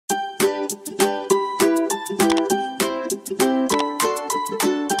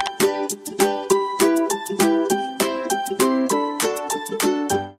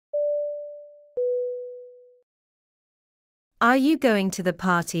Are you going to the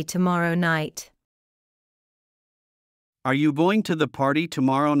party tomorrow night? Are you going to the party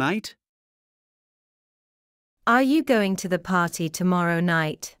tomorrow night? Are you going to the party tomorrow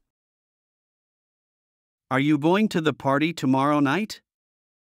night? Are you going to the party tomorrow night?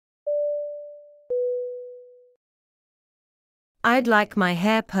 I'd like my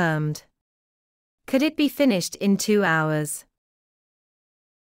hair permed. Could it be finished in 2 hours?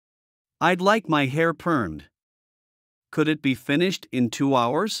 I'd like my hair permed. Could it be finished in 2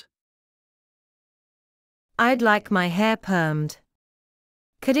 hours? I'd like my hair permed.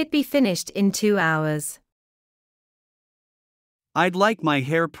 Could it be finished in 2 hours? I'd like my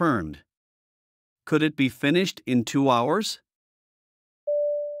hair permed. Could it be finished in 2 hours?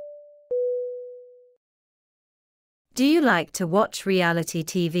 Do you like to watch reality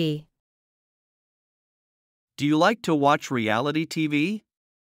TV? Do you like to watch reality TV?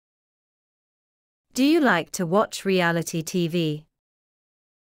 Do you like to watch reality TV?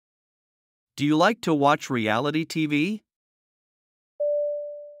 Do you like to watch reality TV?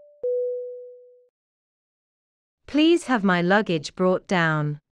 Please have my luggage brought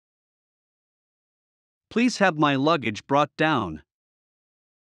down. Please have my luggage brought down.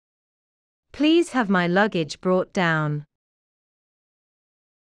 Please have my luggage brought down.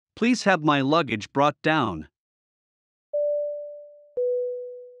 Please have my luggage brought down.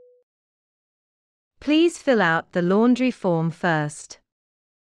 Please fill out the laundry form first.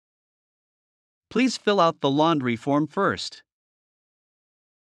 Please fill out the laundry form first.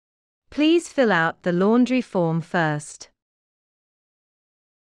 Please fill out the laundry form first.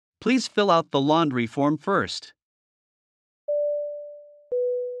 Please fill out the laundry form first.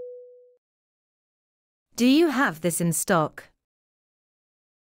 Do you have this in stock?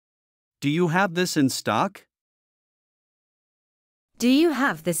 Do you have this in stock? Do you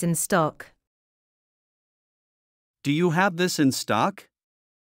have this in stock? Do you have this in stock?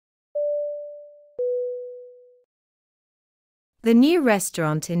 The new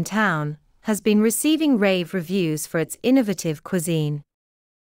restaurant in town has been receiving rave reviews for its innovative cuisine.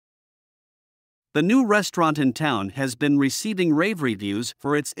 The new restaurant in town has been receiving rave reviews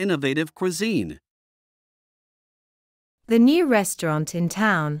for its innovative cuisine. The new restaurant in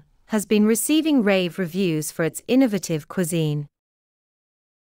town has been receiving rave reviews for its innovative cuisine.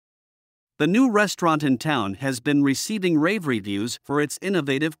 The new restaurant in town has been receiving rave reviews for its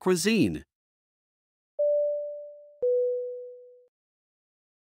innovative cuisine.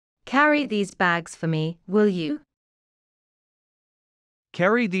 Carry these bags for me, will you?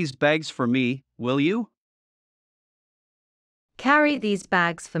 Carry these bags for me, will you? Carry these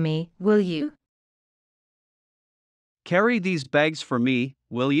bags for me, will you? Carry these bags for me,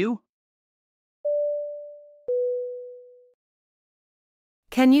 will you?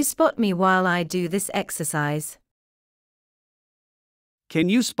 Can you spot me while I do this exercise? Can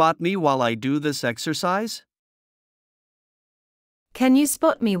you spot me while I do this exercise? Can you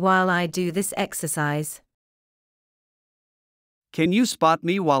spot me while I do this exercise? Can you spot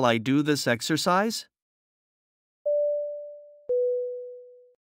me while I do this exercise?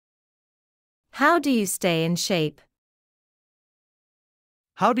 How do you stay in shape?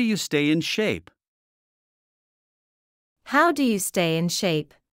 How do you stay in shape? How do you stay in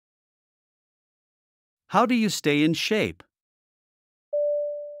shape? How do you stay in shape?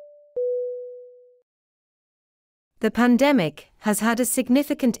 The pandemic has had a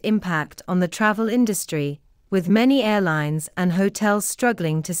significant impact on the travel industry, with many airlines and hotels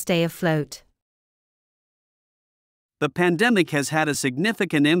struggling to stay afloat. The pandemic has had a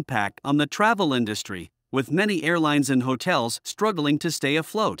significant impact on the travel industry, with many airlines and hotels struggling to stay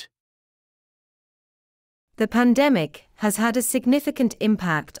afloat. The pandemic has had a significant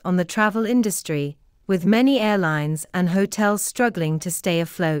impact on the travel industry, with many airlines and hotels struggling to stay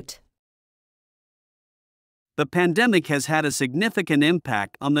afloat. The pandemic has had a significant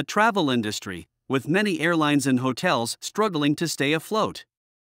impact on the travel industry, with many airlines and hotels struggling to stay afloat.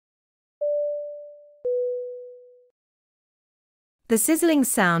 The sizzling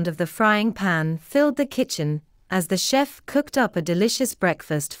sound of the frying pan filled the kitchen as the chef cooked up a delicious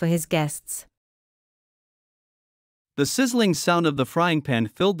breakfast for his guests. The sizzling sound of the frying pan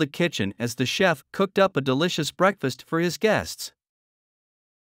filled the kitchen as the chef cooked up a delicious breakfast for his guests.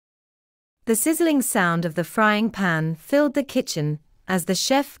 The sizzling sound of the frying pan filled the kitchen as the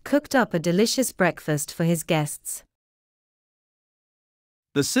chef cooked up a delicious breakfast for his guests.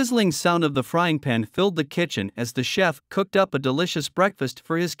 The sizzling sound of the frying pan filled the kitchen as the chef cooked up a delicious breakfast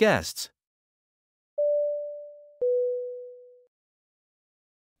for his guests.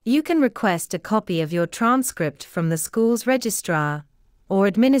 You can request a copy of your transcript from the school's registrar or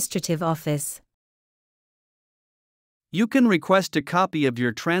administrative office. You can request a copy of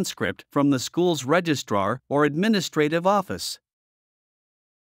your transcript from the school's registrar or administrative office.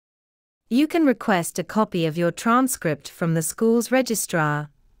 You can request a copy of your transcript from the school's registrar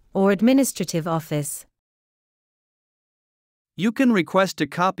or administrative office. You can request a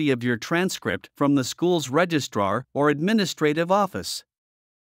copy of your transcript from the school's registrar or administrative office.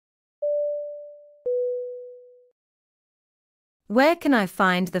 Where can I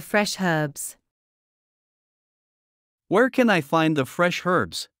find the fresh herbs? Where can I find the fresh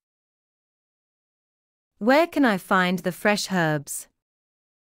herbs? Where can I find the fresh herbs?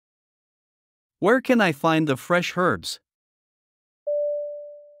 Where can I find the fresh herbs?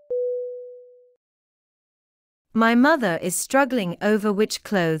 My mother is struggling over which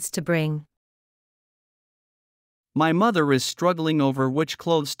clothes to bring. My mother is struggling over which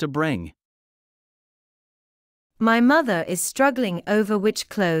clothes to bring. My mother is struggling over which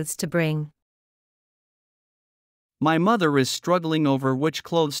clothes to bring. My mother is struggling over which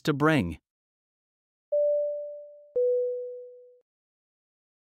clothes to bring.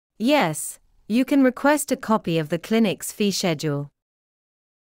 Yes, you can request a copy of the clinic's fee schedule.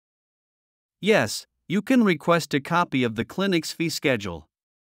 Yes, you can request a copy of the clinic's fee schedule.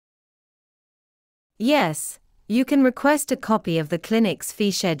 Yes, you can request a copy of the clinic's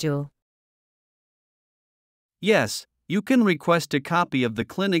fee schedule. Yes, you can request a copy of the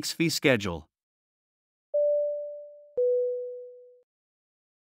clinic's fee schedule.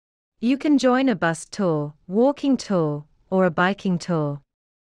 You can join a bus tour, walking tour, or a biking tour.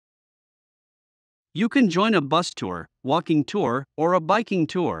 You can join a bus tour, walking tour, or a biking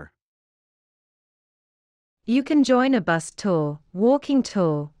tour. You can join a bus tour, walking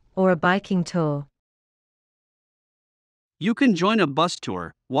tour, or a biking tour. You can join a bus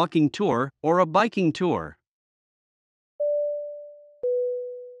tour, walking tour, or a biking tour.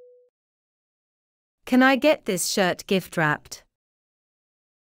 Can I get this shirt gift wrapped?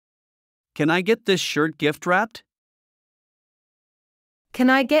 Can I get this shirt gift wrapped? Can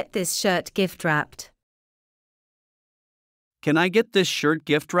I get this shirt gift wrapped? Can I get this shirt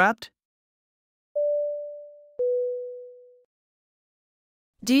gift wrapped?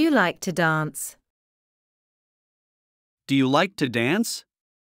 Do you like to dance? Do you like to dance?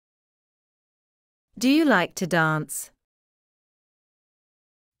 Do you like to dance?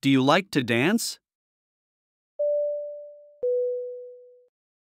 Do you like to dance?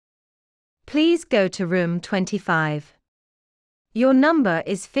 Please go to room 25. Your number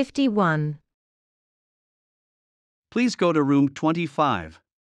is 51. Please go to room 25.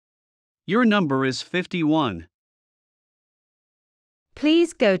 Your number is 51.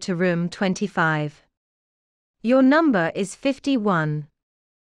 Please go to room 25. Your number is 51.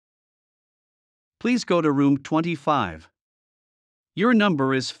 Please go to room 25. Your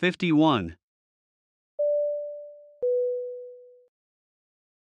number is 51.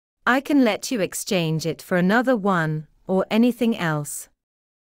 I can let you exchange it for another one, or anything else.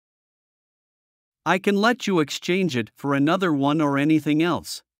 I can let you exchange it for another one or anything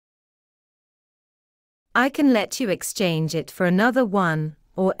else. I can let you exchange it for another one,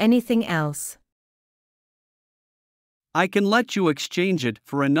 or anything else. I can let you exchange it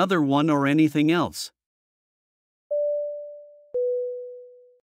for another one or anything else.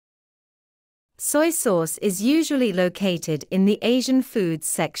 Soy sauce is usually located in the Asian foods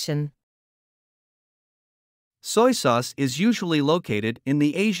section. Soy sauce is usually located in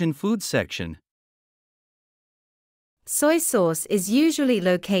the Asian food section. Soy sauce is usually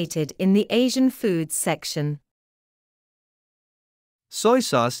located in the Asian foods section. Soy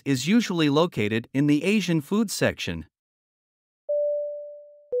sauce is usually located in the Asian food section.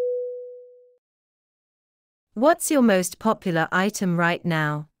 What's your most popular item right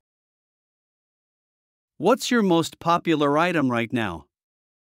now? What's your most popular item right now?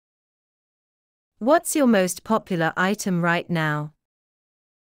 What's your most popular item right now?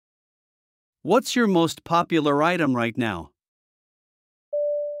 What's your most popular item right now?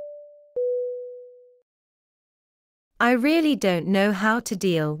 I really don't know how to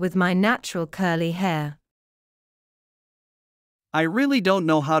deal with my natural curly hair. I really don't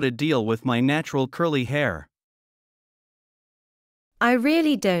know how to deal with my natural curly hair. I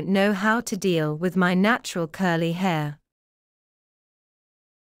really don't know how to deal with my natural curly hair.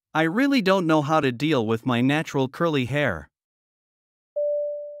 I really don't know how to deal with my natural curly hair.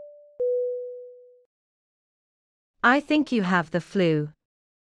 I think you have the flu.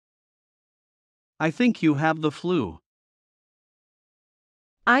 I think you have the flu.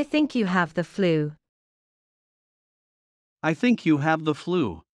 I think you have the flu. I think you have the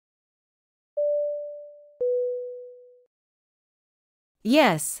flu.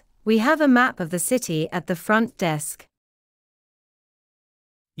 Yes, we have a map of the city at the front desk.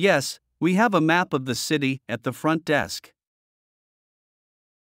 Yes, we have a map of the city at the front desk.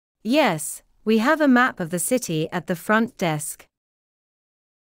 Yes, we have a map of the city at the front desk.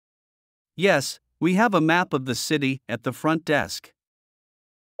 Yes, we have a map of the city at the front desk.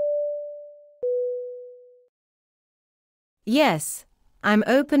 Yes, I'm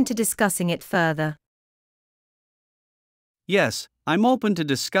open to discussing it further. Yes, I'm open to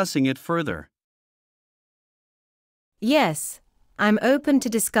discussing it further. Yes, I'm open to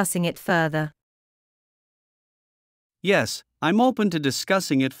discussing it further. Yes, I'm open to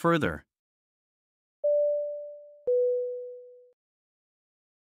discussing it further.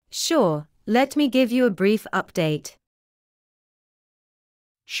 Sure, let me give you a brief update.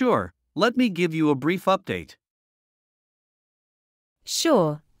 Sure, let me give you a brief update.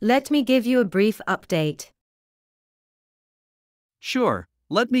 Sure, let me give you a brief update. Sure,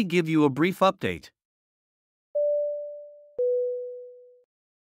 let me give you a brief update.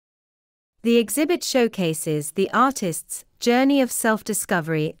 The exhibit showcases the artist's journey of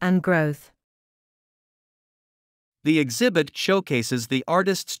self-discovery and growth. The exhibit showcases the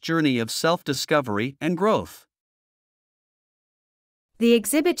artist's journey of self-discovery and growth. The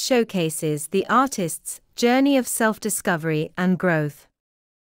exhibit showcases the artist's journey of self-discovery and growth.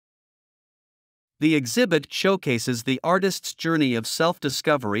 The exhibit showcases the artist's journey of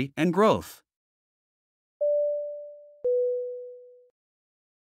self-discovery and growth.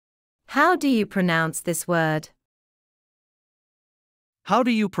 How do you pronounce this word? How do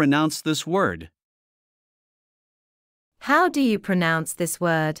you pronounce this word? How do you pronounce this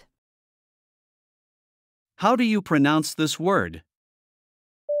word? How do you pronounce this word?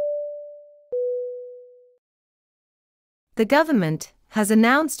 The government has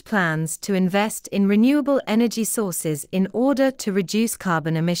announced plans to invest in renewable energy sources in order to reduce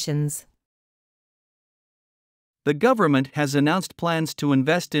carbon emissions. The government has announced plans to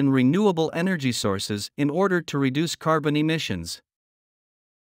invest in renewable energy sources in order to reduce carbon emissions.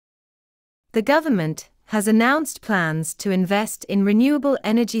 The government has announced plans to invest in renewable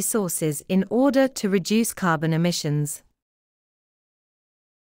energy sources in order to reduce carbon emissions.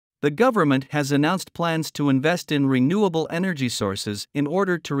 The government has announced plans to invest in renewable energy sources in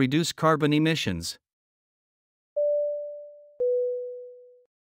order to reduce carbon emissions.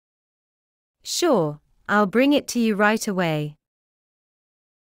 Sure, I'll bring it to you right away.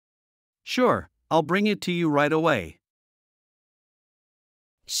 Sure, I'll bring it to you right away.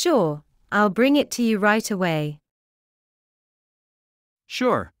 Sure, I'll bring it to you right away.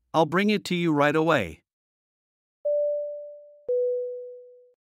 Sure, I'll bring it to you right away.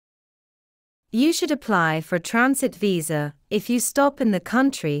 You should apply for a transit visa if you stop in the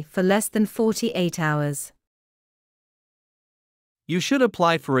country for less than 48 hours. You should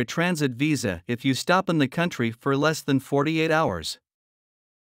apply for a transit visa if you stop in the country for less than 48 hours.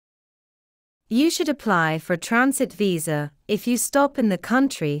 You should apply for a transit visa if you stop in the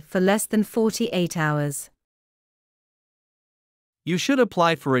country for less than 48 hours. You should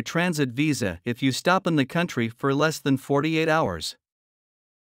apply for a transit visa if you stop in the country for less than 48 hours.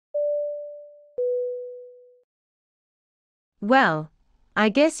 Well, I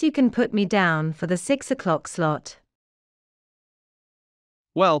guess you can put me down for the 6 o'clock slot.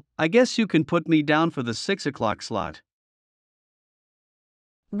 Well, I guess you can put me down for the 6 o'clock slot.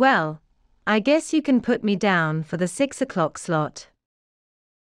 Well, I guess you can put me down for the 6 o'clock slot.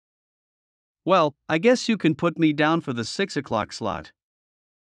 Well, I guess you can put me down for the 6 o'clock slot.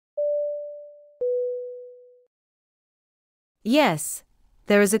 Yes,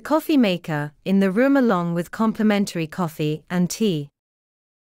 there is a coffee maker in the room along with complimentary coffee and tea.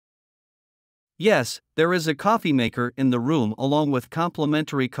 Yes, there is a coffee maker in the room along with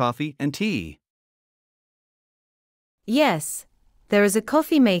complimentary coffee and tea. Yes, there is a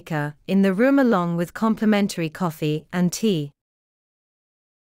coffee maker in the room along with complimentary coffee and tea.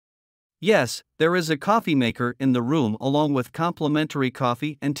 Yes, there is a coffee maker in the room along with complimentary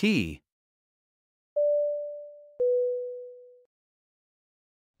coffee and tea.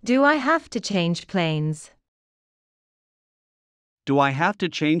 Do I have to change planes? Do I have to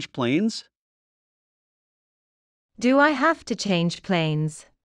change planes? Do I have to change planes?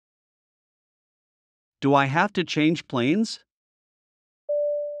 Do I have to change planes?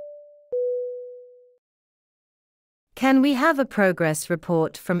 Can we have a progress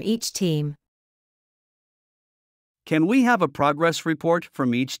report from each team? Can we have a progress report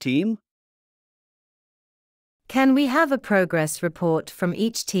from each team? Can we have a progress report from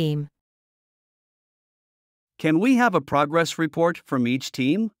each team? Can we have a progress report from each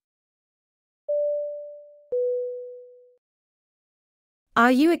team?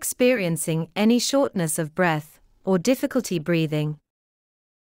 Are you experiencing any shortness of breath or difficulty breathing?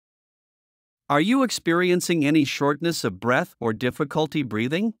 Are you experiencing any shortness of breath or difficulty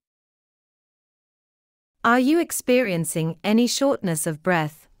breathing? Are you experiencing any shortness of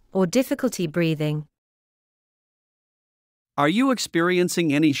breath or difficulty breathing? Are you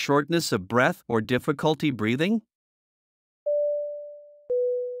experiencing any shortness of breath or difficulty breathing?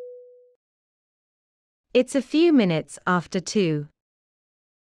 It's a few minutes after 2.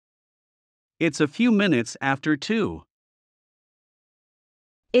 It's a few minutes after 2.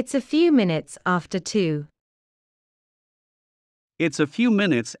 It's a few minutes after 2. It's a few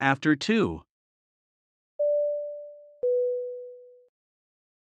minutes after 2.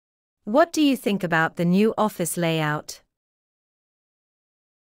 What do you think about the new office layout?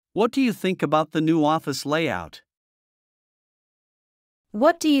 What do you think about the new office layout?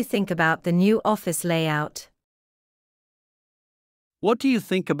 What do you think about the new office layout? What do you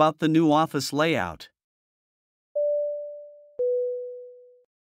think about the new office layout?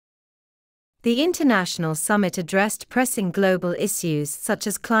 The international summit addressed pressing global issues such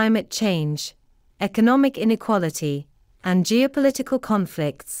as climate change, economic inequality, and geopolitical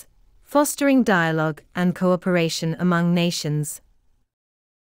conflicts, fostering dialogue and cooperation among nations.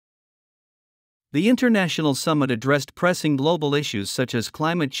 The international summit addressed pressing global issues such as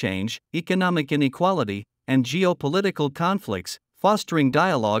climate change, economic inequality, and geopolitical conflicts, fostering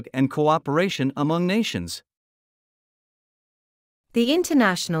dialogue and cooperation among nations. The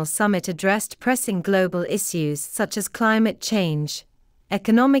international summit addressed pressing global issues such as climate change,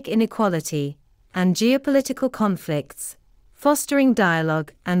 economic inequality, and geopolitical conflicts, fostering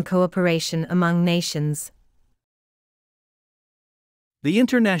dialogue and cooperation among nations. The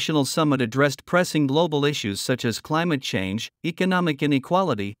international summit addressed pressing global issues such as climate change, economic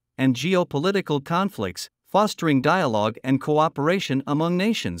inequality, and geopolitical conflicts, fostering dialogue and cooperation among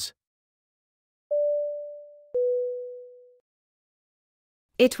nations.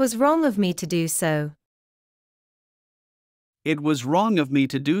 It was wrong of me to do so. It was wrong of me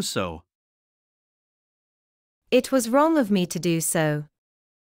to do so. It was wrong of me to do so.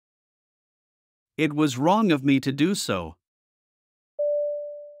 It was wrong of me to do so.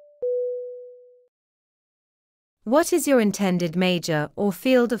 What is your intended major or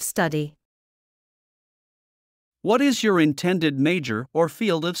field of study? What is your intended major or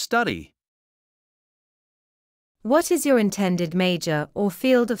field of study? What is your intended major or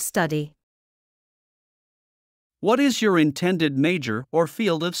field of study? What is your intended major or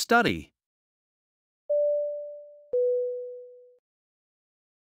field of study?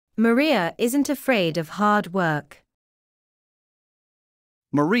 Maria isn't afraid of hard work.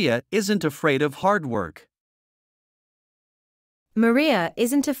 Maria isn't afraid of hard work. Maria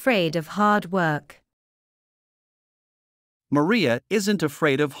isn't afraid of hard work. Maria isn't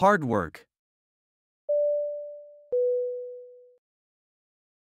afraid of hard work.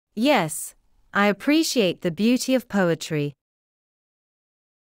 Yes, I appreciate the beauty of poetry.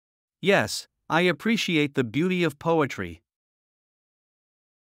 Yes, I appreciate the beauty of poetry.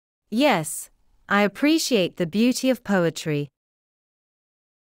 Yes, I appreciate the beauty of poetry.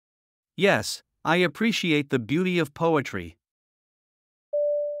 Yes, I appreciate the beauty of poetry.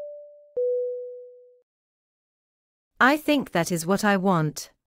 I think that is what I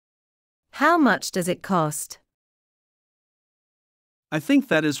want. How much does it cost? I think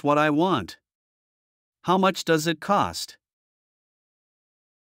that is what I want. How much does it cost?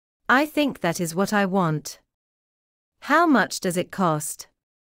 I think that is what I want. How much does it cost?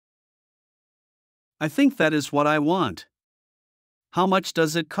 I think that is what I want. How much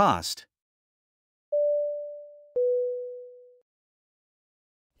does it cost?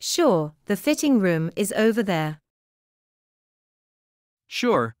 Sure, the fitting room is over there.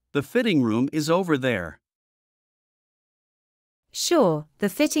 Sure, the fitting room is over there. Sure, the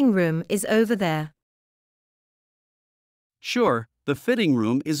fitting room is over there. Sure, the fitting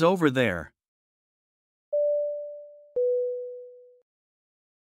room is over there.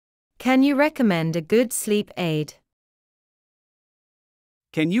 Can you recommend a good sleep aid?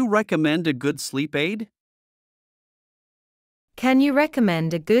 Can you recommend a good sleep aid? Can you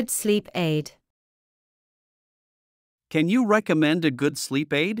recommend a good sleep aid? Can you recommend a good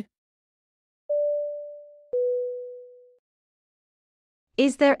sleep aid?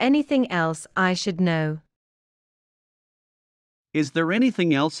 Is there anything else I should know? Is there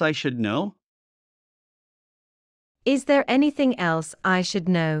anything else I should know? Is there anything else I should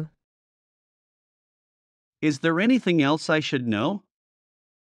know? Is there anything else I should know?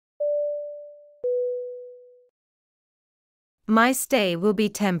 My stay will be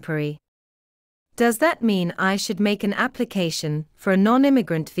temporary. Does that mean I should make an application for a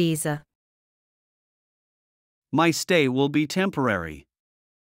non-immigrant visa? My stay will be temporary.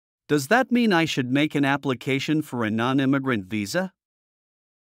 Does that mean I should make an application for a non-immigrant visa?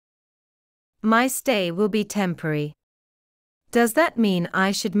 My stay will be temporary. Does that mean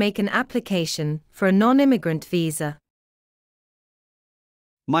I should make an application for a non-immigrant visa?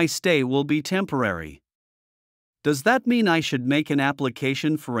 My stay will be temporary. Does that mean I should make an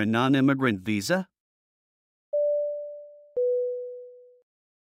application for a non-immigrant visa?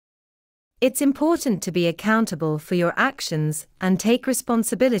 It's important to be accountable for your actions and take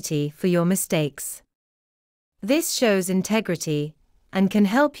responsibility for your mistakes. This shows integrity and can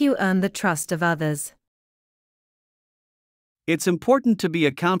help you earn the trust of others. It's important to be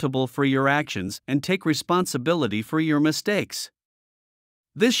accountable for your actions and take responsibility for your mistakes.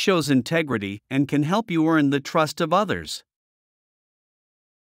 This shows integrity and can help you earn the trust of others.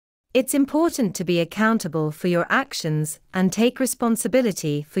 It's important to be accountable for your actions and take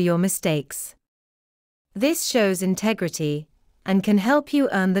responsibility for your mistakes. This shows integrity and can help you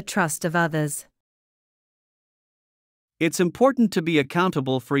earn the trust of others. It's important to be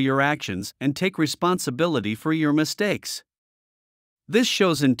accountable for your actions and take responsibility for your mistakes. This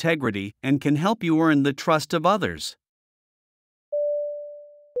shows integrity and can help you earn the trust of others.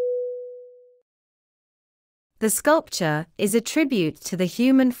 The sculpture is a tribute to the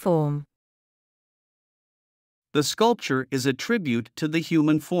human form. The sculpture is a tribute to the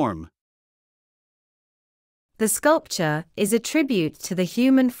human form. The sculpture is a tribute to the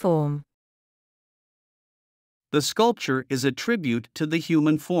human form. The sculpture is a tribute to the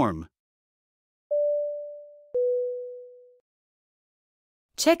human form.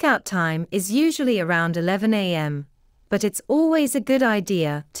 Checkout time is usually around 11 a.m., but it's always a good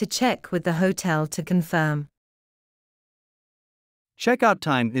idea to check with the hotel to confirm. Checkout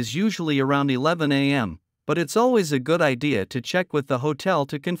time is usually around 11 a.m., but it's always a good idea to check with the hotel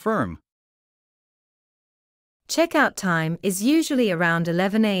to confirm. Checkout time is usually around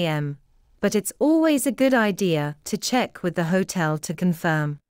 11 a.m., but it's always a good idea to check with the hotel to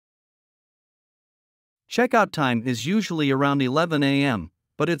confirm. Checkout time is usually around 11 a.m.,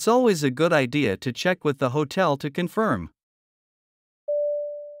 but it's always a good idea to check with the hotel to confirm.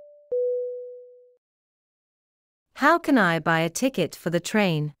 How can I buy a ticket for the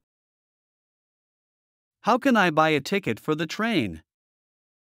train? How can I buy a ticket for the train?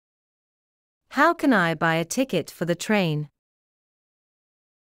 How can I buy a ticket for the train?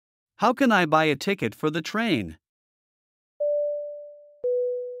 How can I buy a ticket for the train?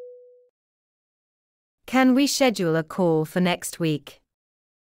 Can we schedule a call for next week?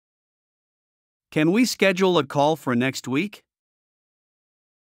 Can we schedule a call for next week?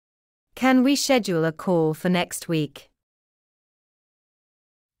 Can we schedule a call for next week?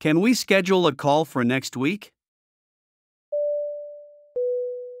 Can we schedule a call for next week?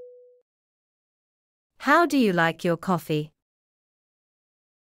 How do you like your coffee?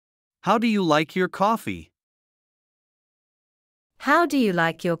 How do you like your coffee? How do you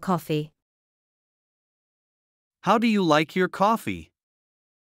like your coffee? How do you like your coffee?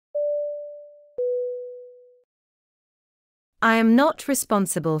 I am not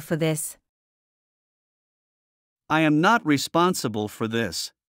responsible for this. I am not responsible for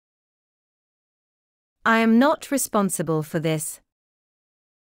this. I am not responsible for this.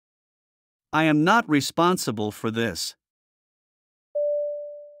 I am not responsible for this.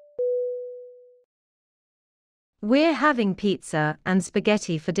 We're having pizza and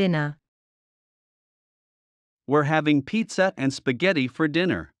spaghetti for dinner. We're having pizza and spaghetti for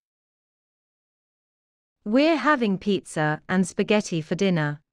dinner. We're having pizza and spaghetti for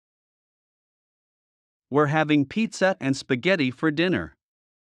dinner. We're having pizza and spaghetti for dinner.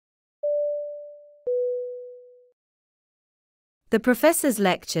 The professor's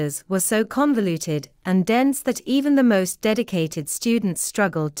lectures were so convoluted and dense that even the most dedicated students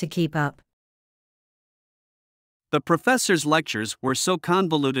struggled to keep up. The professor's lectures were so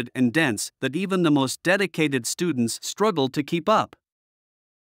convoluted and dense that even the most dedicated students struggled to keep up.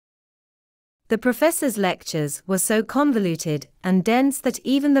 The professor's lectures were so convoluted and dense that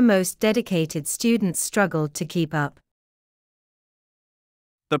even the most dedicated students struggled to keep up.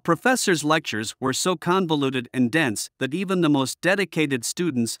 The professor's lectures were so convoluted and dense that even the most dedicated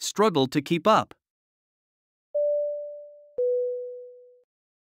students struggled to keep up.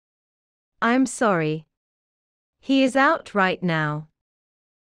 I'm sorry. He is out right now.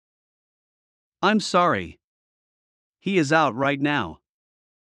 I'm sorry. He is out right now.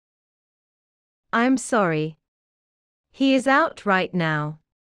 I'm sorry. He is out right now.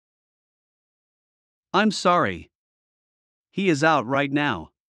 I'm sorry. He is out right now.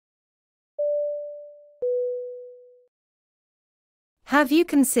 Have you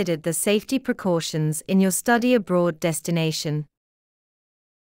considered the safety precautions in your study abroad destination?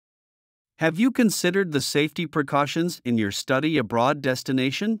 Have you considered the safety precautions in your study abroad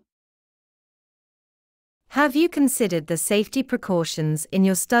destination? Have you considered the safety precautions in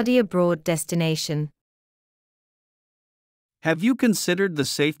your study abroad destination? Have you considered the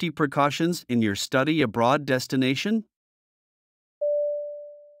safety precautions in your study abroad destination?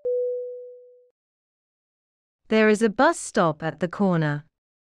 There is a bus stop at the corner.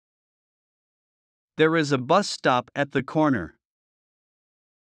 There is a bus stop at the corner.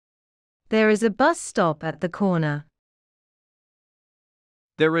 There is a bus stop at the corner.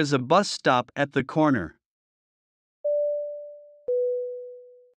 There is a bus stop at the corner.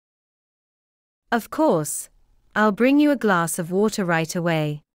 Of course. I'll bring you a glass of water right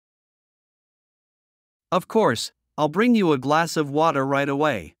away. Of course, I'll bring you a glass of water right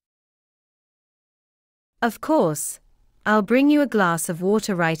away. Of course. I'll bring you a glass of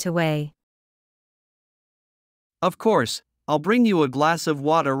water right away. Of course, I'll bring you a glass of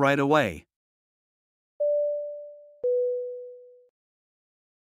water right away.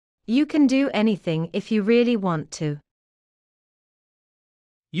 You can do anything if you really want to.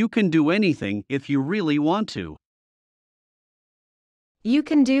 You can do anything if you really want to. You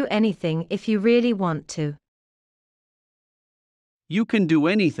can do anything if you really want to. You can do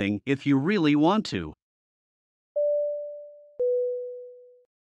anything if you really want to.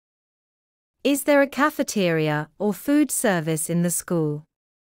 Is there a cafeteria or food service in the school?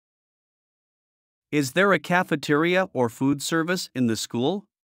 Is there a cafeteria or food service in the school?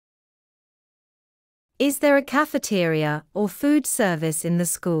 Is there a cafeteria or food service in the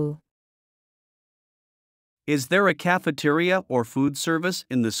school? Is there a cafeteria or food service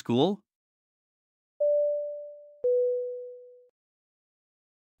in the school?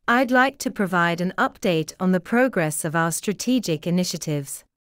 I'd like to provide an update on the progress of our strategic initiatives.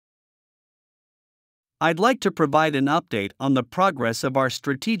 I'd like to provide an update on the progress of our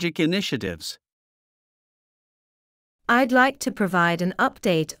strategic initiatives. I'd like to provide an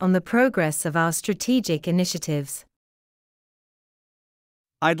update on the progress of our strategic initiatives.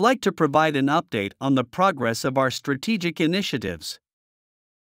 I'd like to provide an update on the progress of our strategic initiatives.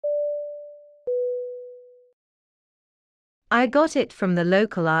 I got it from the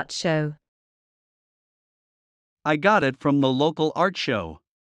local art show. I got it from the local art show.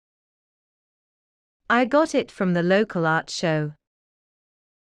 I got it from the local art show.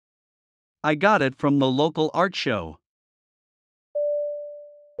 I got it from the local art show.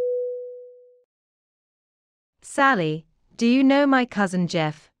 Sally, do you know my cousin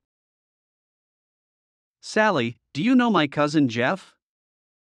Jeff? Sally, do you know my cousin Jeff?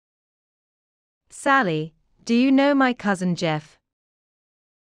 Sally, do you know my cousin Jeff?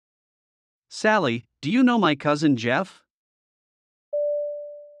 Sally, do you know my cousin Jeff?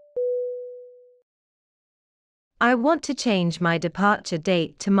 I want to change my departure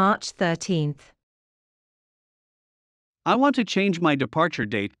date to March 13th. I want to change my departure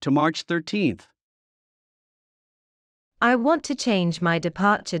date to March 13th. I want to change my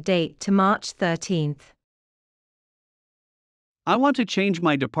departure date to March 13th. I want to change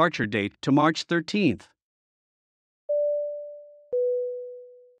my departure date to March 13th.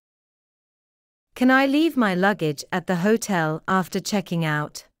 Can I leave my luggage at the hotel after checking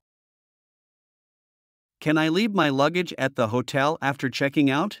out? Can I leave my luggage at the hotel after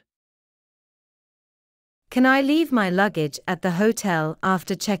checking out? Can I leave my luggage at the hotel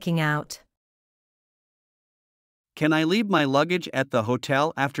after checking out? Can I leave my luggage at the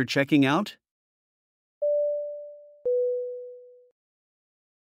hotel after checking out?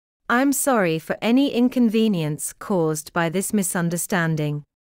 I'm sorry for any inconvenience caused by this misunderstanding.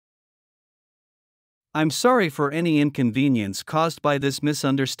 I'm sorry for any inconvenience caused by this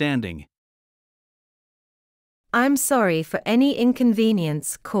misunderstanding. I'm sorry for any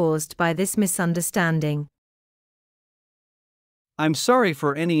inconvenience caused by this misunderstanding. I'm sorry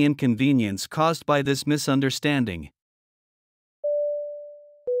for any inconvenience caused by this misunderstanding.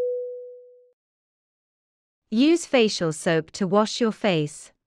 Use facial soap to wash your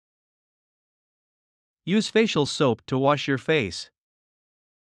face. Use facial soap to wash your face.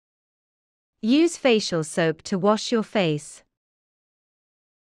 Use facial soap to wash your face.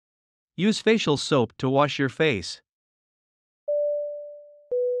 Use facial soap to wash your face.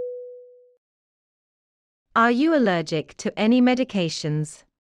 Are you allergic to any medications?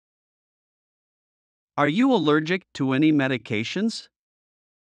 Are you allergic to any medications?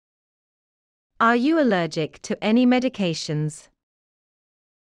 Are you allergic to any medications?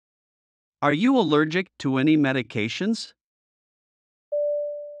 Are you allergic to any medications?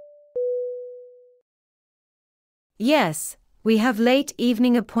 Yes, we have late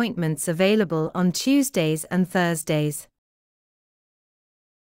evening appointments available on Tuesdays and Thursdays.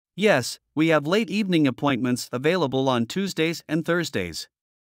 Yes, we have late evening appointments available on Tuesdays and Thursdays.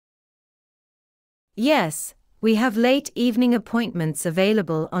 Yes, we have late evening appointments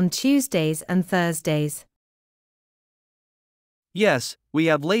available on Tuesdays and Thursdays. Yes, we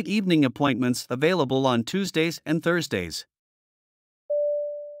have late evening appointments available on Tuesdays and Thursdays.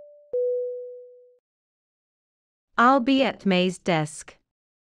 I'll be at May's desk.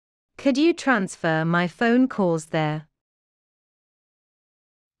 Could you transfer my phone calls there?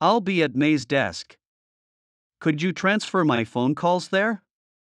 I'll be at May's desk. Could you transfer my phone calls there?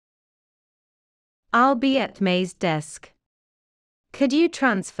 I'll be at May's desk. Could you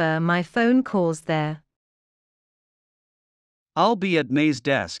transfer my phone calls there? I'll be at May's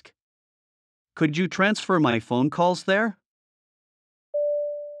desk. Could you transfer my phone calls there?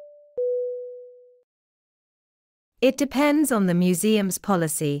 It depends on the museum's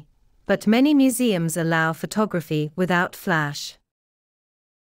policy, but many museums allow photography without flash.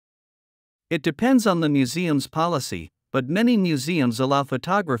 It depends on the museum's policy, but many museums allow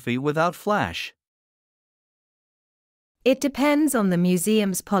photography without flash. It depends on the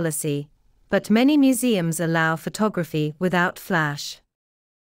museum's policy, but many museums allow photography without flash.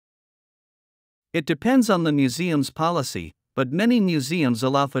 It depends on the museum's policy, but many museums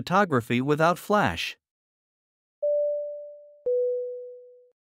allow photography without flash.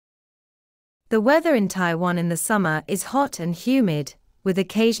 The weather in Taiwan in the summer is hot and humid, with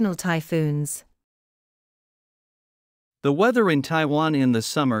occasional typhoons. The weather in Taiwan in the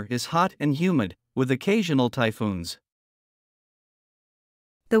summer is hot and humid, with occasional typhoons.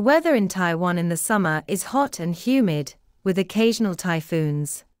 The weather in Taiwan in the summer is hot and humid, with occasional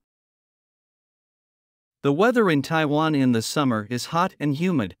typhoons. The weather in Taiwan in the summer is hot and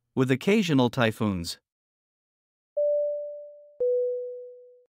humid, with occasional typhoons.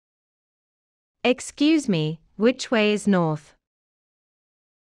 Excuse me, which way is north?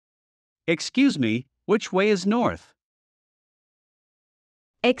 Excuse me, which way is north?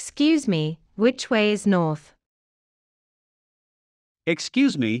 Excuse me, which way is north?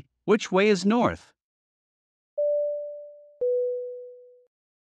 Excuse me, which way is north?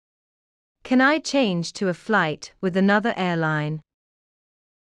 Can I change to a flight with another airline?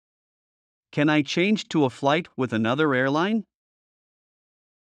 Can I change to a flight with another airline?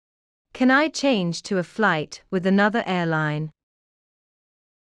 Can I change to a flight with another airline?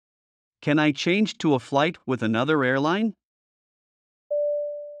 Can I change to a flight with another airline?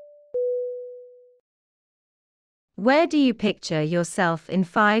 Where do you picture yourself in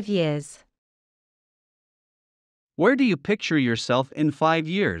 5 years? Where do you picture yourself in 5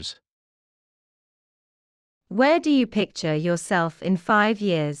 years? Where do you picture yourself in 5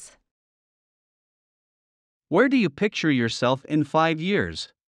 years? Where do you picture yourself in 5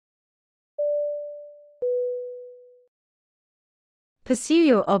 years? Pursue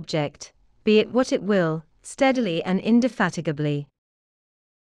your object, be it what it will, steadily and indefatigably.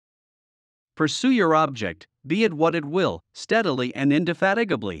 Pursue your object, be it what it will, steadily and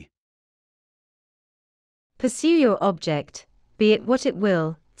indefatigably. Pursue your object, be it what it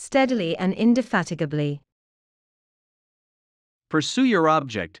will, steadily and indefatigably. Pursue your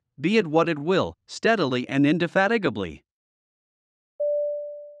object, be it what it will, steadily and indefatigably.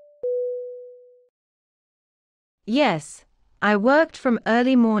 Yes, I worked from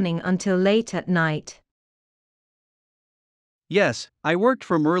early morning until late at night. Yes, I worked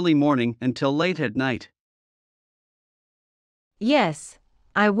from early morning until late at night. Yes,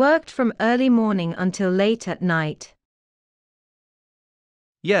 I worked from early morning until late at night.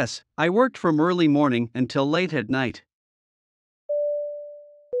 Yes, I worked from early morning until late at night.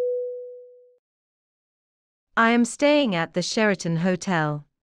 I am staying at the Sheraton Hotel.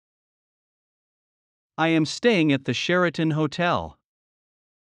 I am staying at the Sheraton Hotel.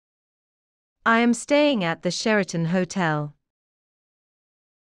 I am staying at the Sheraton Hotel.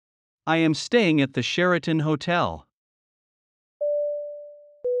 I am staying at the Sheraton Hotel.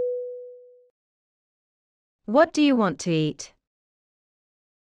 What do you want to eat?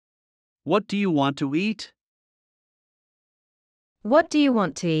 What do you want to eat? What do you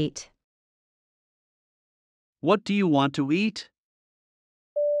want to eat? What do you want to eat?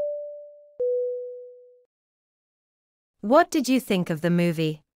 What did you think of the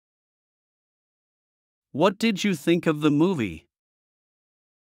movie? What did you think of the movie?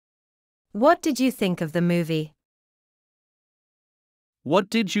 What did you think of the movie?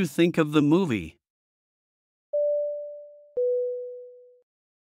 What did you think of the movie?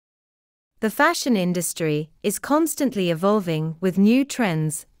 The fashion industry is constantly evolving with new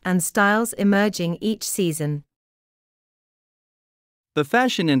trends and styles emerging each season. The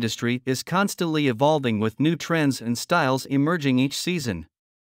fashion industry is constantly evolving with new trends and styles emerging each season.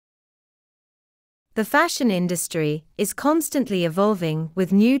 The fashion industry is constantly evolving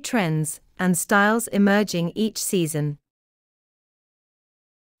with new trends and styles emerging each season.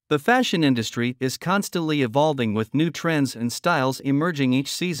 The fashion industry is constantly evolving with new trends and styles emerging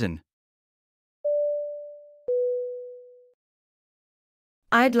each season.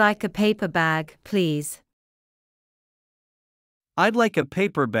 I'd like a paper bag, please. I'd like a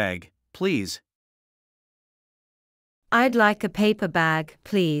paper bag, please. I'd like a paper bag,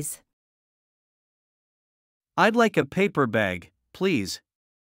 please. I'd like a paper bag, please.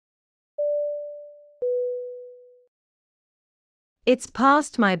 It's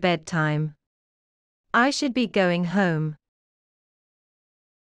past my bedtime. I should be going home.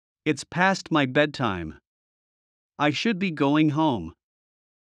 It's past my bedtime. I should be going home.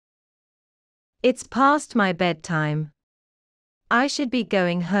 It's past my bedtime. I should be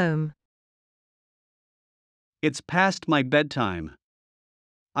going home. It's past my bedtime.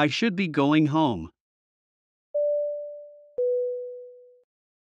 I should be going home.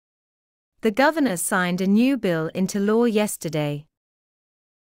 The governor signed a new bill into law yesterday.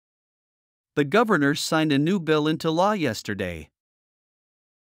 The governor signed a new bill into law yesterday.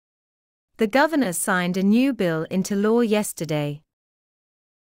 The governor signed a new bill into law yesterday.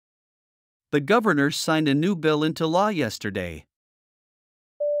 The governor signed a new bill into law yesterday.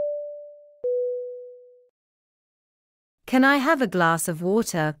 Can I have a glass of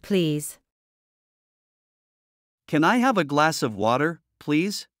water, please? Can I have a glass of water,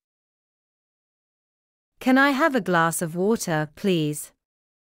 please? Can I have a glass of water, please?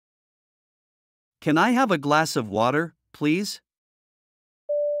 Can I have a glass of water, please?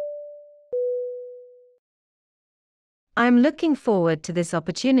 I'm looking forward to this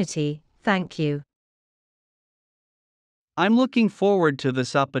opportunity, thank you. I'm looking forward to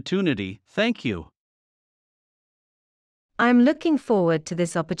this opportunity, thank you. I'm looking forward to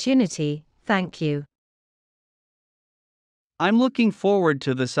this opportunity, thank you. I'm looking forward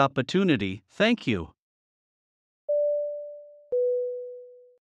to this opportunity, thank you.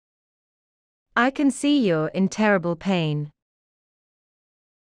 I can see you're in terrible pain.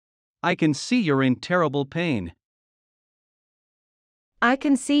 I can see you're in terrible pain. I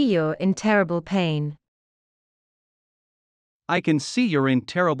can see you're in terrible pain. I can see you're in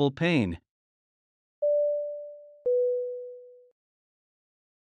terrible pain.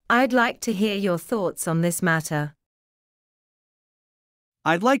 I'd like to hear your thoughts on this matter.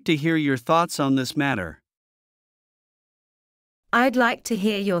 I'd like to hear your thoughts on this matter. I'd like to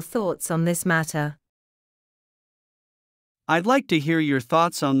hear your thoughts on this matter. I'd like to hear your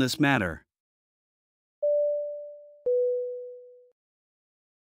thoughts on this matter.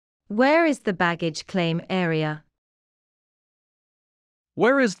 Where is the baggage claim area?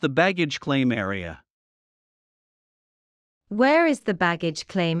 Where is the baggage claim area? Where is the baggage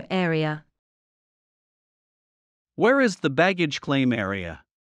claim area? Where is the baggage claim area?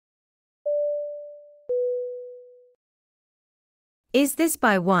 Is this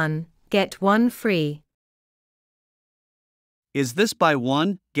buy one, get one free? Is this buy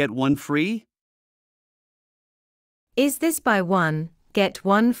one, get one free? Is this buy one, get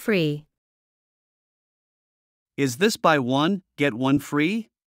one free? Is this buy one, get one free?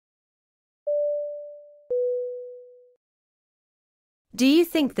 Do you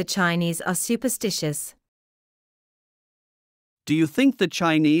think the Chinese are superstitious? Do you think the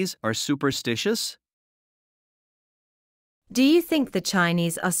Chinese are superstitious? Do you think the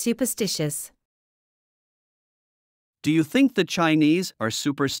Chinese are superstitious? Do you think the Chinese are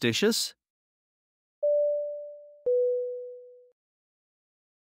superstitious?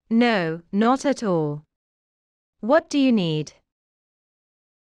 No, not at all. What do you need?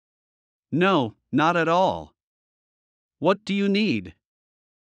 No, not at all. What do you need?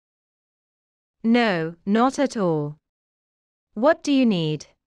 No, not at all. What do you need?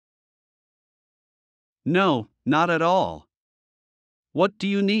 No, not at all. What do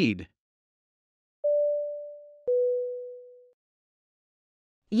you need?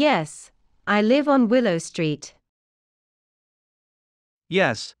 Yes, I live on Willow Street.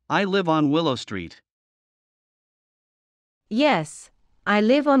 Yes, I live on Willow Street. Yes, I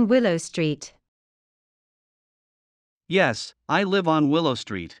live on Willow Street. Yes, I live on Willow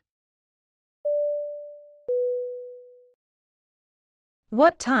Street.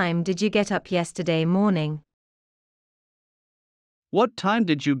 What time did you get up yesterday morning? What time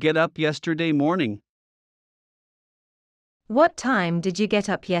did you get up yesterday morning? What time did you get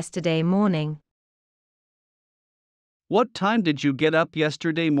up yesterday morning? What time did you get up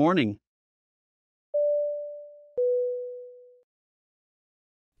yesterday morning?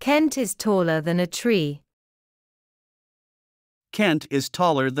 Kent is taller than a tree. Kent is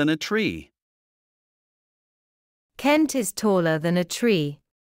taller than a tree. Kent is taller than a tree.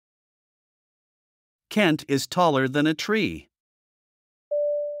 Kent is taller than a tree.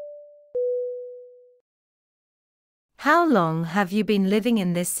 How long have you been living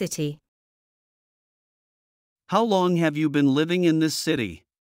in this city? How long have you been living in this city?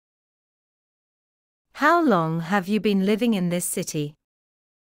 How long have you been living in this city?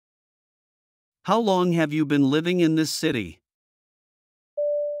 How long have you been living in this city?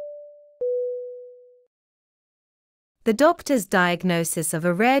 The doctor's diagnosis of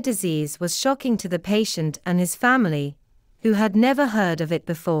a rare disease was shocking to the patient and his family, who had never heard of it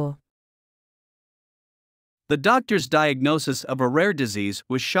before. The doctor's diagnosis of a rare disease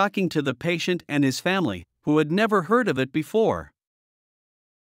was shocking to the patient and his family, who had never heard of it before.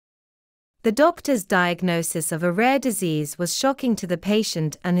 The doctor's diagnosis of a rare disease was shocking to the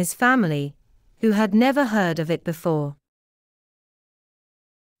patient and his family, who had never heard of it before.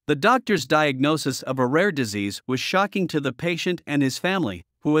 The doctor's diagnosis of a rare disease was shocking to the patient and his family,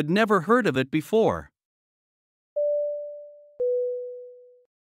 who had never heard of it before.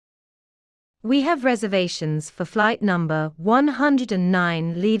 We have reservations for flight number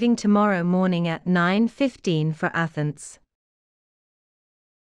 109 leaving tomorrow morning at 9:15 for Athens.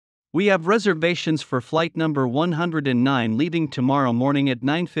 We have reservations for flight number 109 leaving tomorrow morning at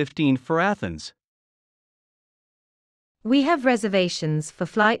 9:15 for Athens. We have reservations for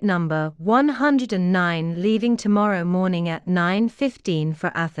flight number 109 leaving tomorrow morning at 9:15 for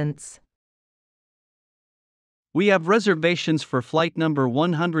Athens. We have reservations for flight number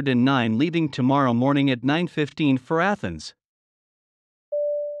 109 leaving tomorrow morning at 9:15 for Athens.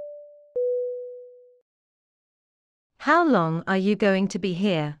 How long are you going to be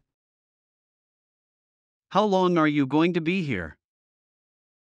here? How long are you going to be here?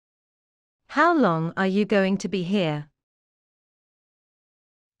 How long are you going to be here?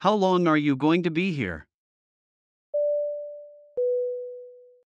 How long are you going to be here?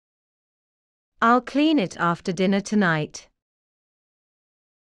 I'll clean it after dinner tonight.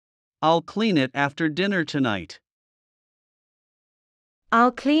 I'll clean it after dinner tonight.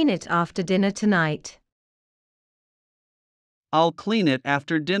 I'll clean it after dinner tonight. I'll clean it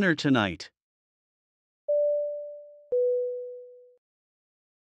after dinner tonight.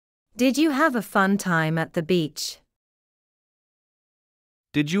 Did you have a fun time at the beach?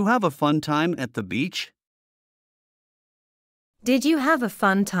 Did you have a fun time at the beach? Did you have a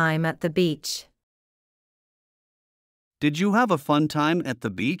fun time at the beach? Did you have a fun time at the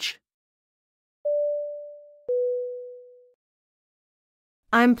beach?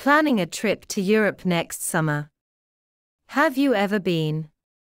 I'm planning a trip to Europe next summer. Have you ever been?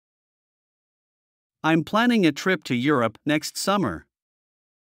 I'm planning a trip to Europe next summer.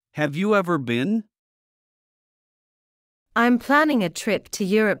 Have you ever been? I'm planning a trip to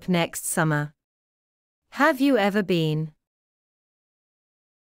Europe next summer. Have you ever been?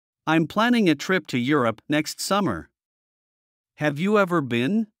 I'm planning a trip to Europe next summer. Have you ever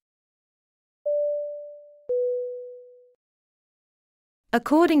been?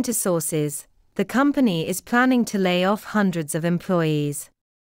 According to sources, the company is planning to lay off hundreds of employees.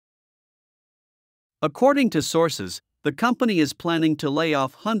 According to sources, the company is planning to lay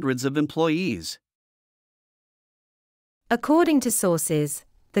off hundreds of employees. According to sources,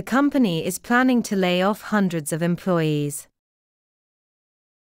 the company is planning to lay off hundreds of employees.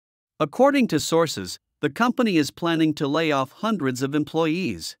 According to sources, the company is planning to lay off hundreds of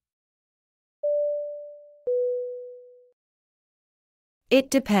employees.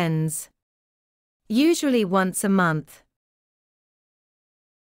 It depends. Usually once a month.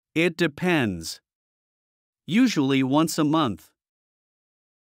 It depends. Usually once a month.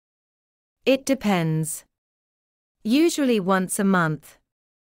 It depends. Usually once a month.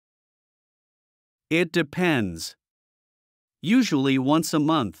 It depends. Usually once a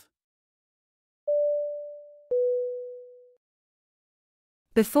month.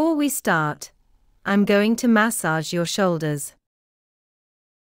 Before we start, I'm going to massage your shoulders.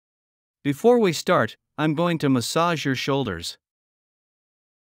 Before we start, I'm going to massage your shoulders.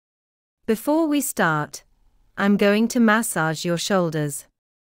 Before we start, I'm going to massage your shoulders.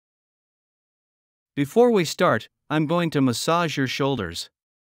 Before we start, I'm going to massage your shoulders.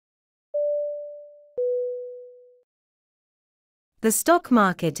 The stock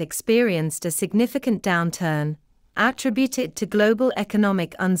market experienced a significant downturn, attributed to global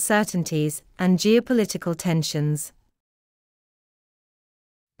economic uncertainties and geopolitical tensions.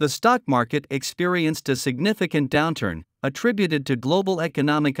 The stock market experienced a significant downturn, attributed to global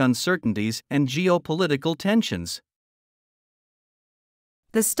economic uncertainties and geopolitical tensions.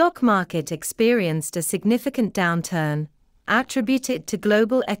 The stock market experienced a significant downturn, attribute it to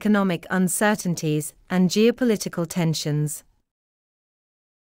global economic uncertainties and geopolitical tensions.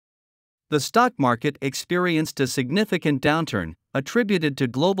 The stock market experienced a significant downturn, attributed to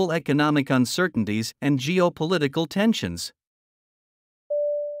global economic uncertainties and geopolitical tensions.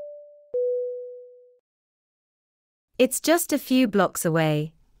 It's just a few blocks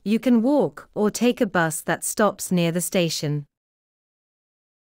away. You can walk or take a bus that stops near the station.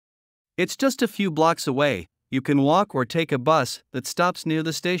 It's just a few blocks away. You can walk or take a bus that stops near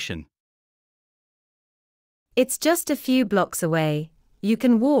the station. It's just a few blocks away. You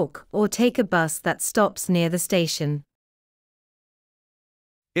can walk or take a bus that stops near the station.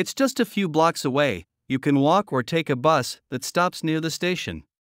 It's just a few blocks away. You can walk or take a bus that stops near the station.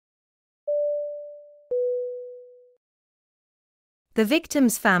 The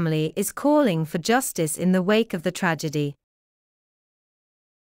victim's family is calling for justice in the wake of the tragedy.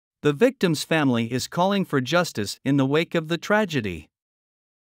 The victim's family is calling for justice in the wake of the tragedy.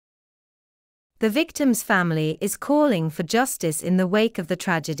 The victim's family is calling for justice in the wake of the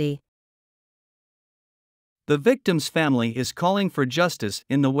tragedy. The victim's family is calling for justice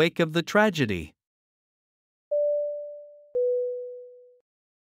in the wake of the tragedy.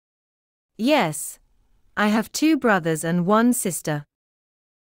 Yes. I have 2 brothers and 1 sister.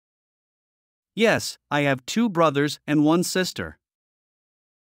 Yes, I have 2 brothers and 1 sister.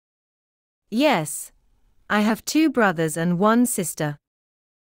 Yes. I have 2 brothers and 1 sister.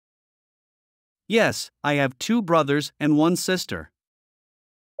 Yes, I have 2 brothers and 1 sister.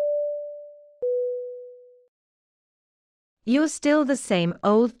 You're still the same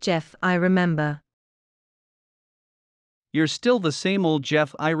old Jeff I remember. You're still the same old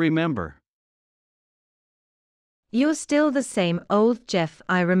Jeff I remember. You're still the same old Jeff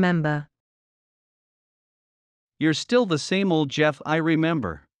I remember. You're still the same old Jeff I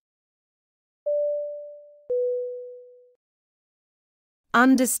remember.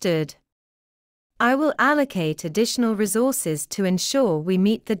 Understood. I will allocate additional resources to ensure we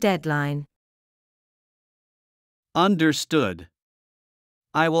meet the deadline. Understood.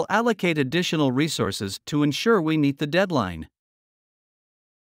 I will allocate additional resources to ensure we meet the deadline.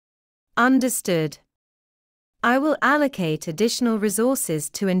 Understood. I will allocate additional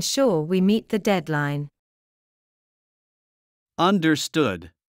resources to ensure we meet the deadline. Understood.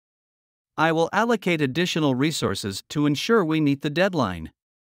 I will allocate additional resources to ensure we meet the deadline.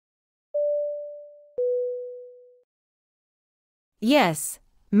 Yes,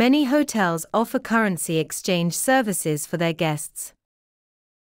 many hotels offer currency exchange services for their guests.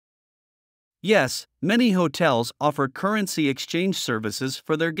 Yes, many hotels offer currency exchange services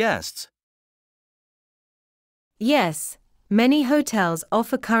for their guests. Yes, many hotels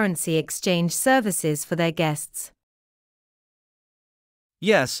offer currency exchange services for their guests.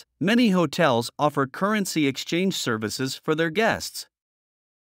 Yes, many hotels offer currency exchange services for their guests.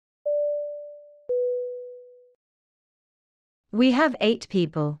 We have 8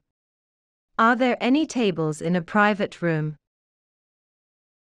 people. Are there any tables in a private room?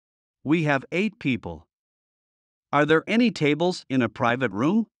 We have 8 people. Are there any tables in a private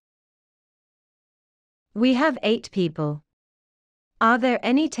room? We have 8 people. Are there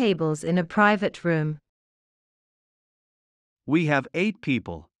any tables in a private room? We have 8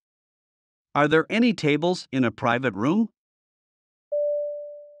 people. Are there any tables in a private room?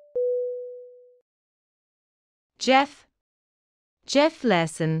 Jeff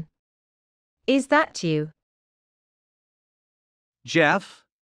Larson. Is that you? Jeff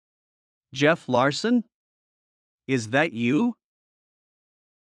Larson? Is that you?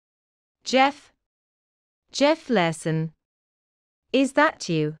 Jeff Larson. Is that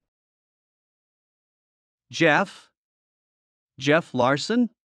you? Jeff Larson?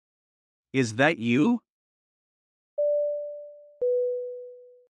 Is that you?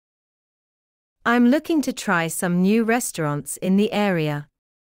 I'm looking to try some new restaurants in the area.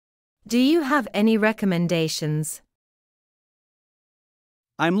 Do you have any recommendations?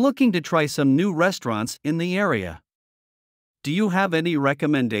 I'm looking to try some new restaurants in the area. Do you have any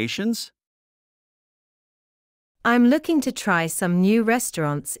recommendations? I'm looking to try some new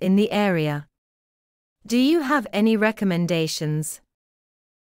restaurants in the area. Do you have any recommendations?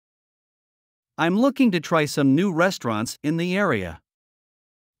 I'm looking to try some new restaurants in the area.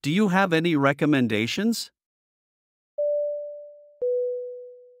 Do you have any recommendations?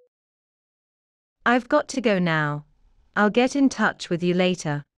 I've got to go now. I'll get in touch with you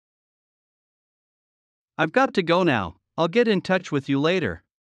later. I've got to go now. I'll get in touch with you later.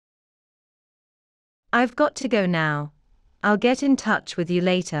 I've got to go now. I'll get in touch with you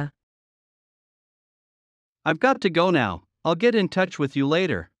later. I've got to go now. I'll get in touch with you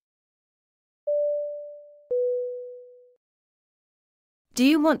later. Do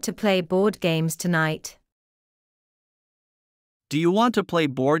you want to play board games tonight? Do you want to play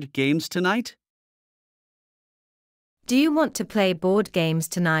board games tonight? Do you want to play board games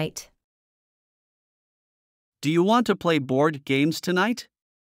tonight? Do you want to play board games tonight?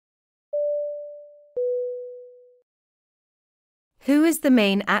 Who is the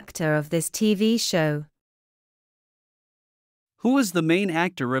main actor of this TV show? Who is the main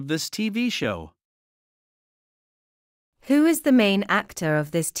actor of this TV show? Who is the main actor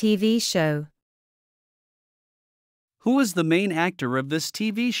of this TV show? Who is the main actor of this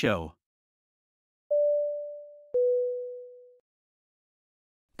TV show?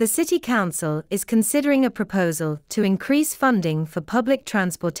 The City Council is considering a proposal to increase funding for public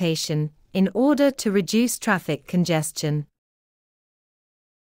transportation in order to reduce traffic congestion.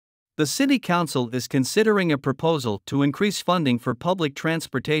 The City Council is considering a proposal to increase funding for public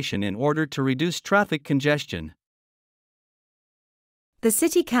transportation in order to reduce traffic congestion. The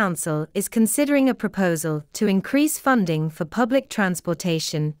City Council is considering a proposal to increase funding for public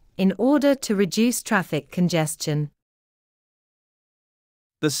transportation in order to reduce traffic congestion.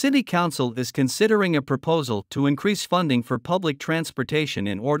 The City Council is considering a proposal to increase funding for public transportation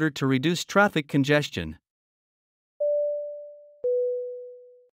in order to reduce traffic congestion.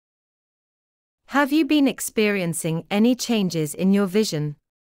 Have you been experiencing any changes in your vision?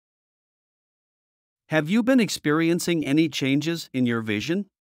 Have you been experiencing any changes in your vision?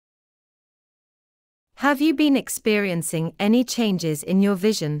 Have you been experiencing any changes in your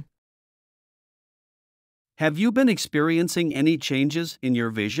vision? Have you been experiencing any changes in your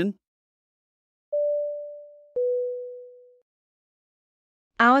vision?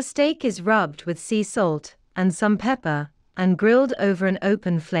 Our steak is rubbed with sea salt and some pepper and grilled over an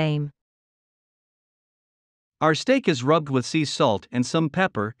open flame. Our steak is rubbed with sea salt and some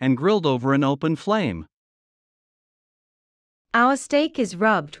pepper and grilled over an open flame. Our steak is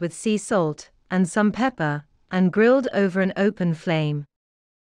rubbed with sea salt and some pepper and grilled over an open flame.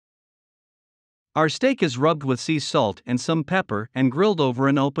 Our steak is rubbed with sea salt and some pepper and grilled over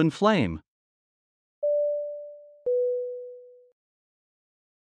an open flame.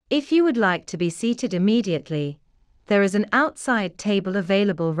 If you would like to be seated immediately, there is an outside table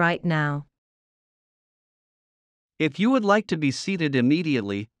available right now. If you would like to be seated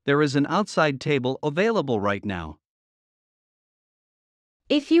immediately, there is an outside table available right now.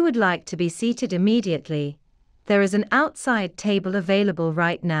 If you would like to be seated immediately, there is an outside table available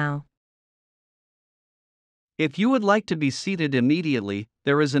right now. If you would like to be seated immediately,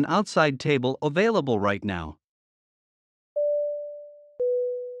 there is an outside table available right now.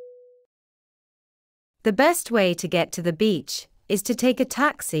 The best way to get to the beach is to take a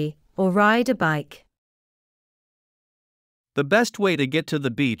taxi or ride a bike. The best way to get to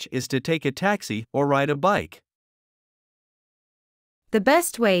the beach is to take a taxi or ride a bike. The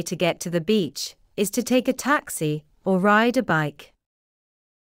best way to get to the beach is to take a taxi or ride a bike.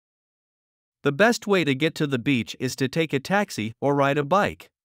 The best way to get to the beach is to take a taxi or ride a bike.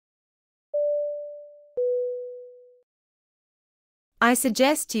 I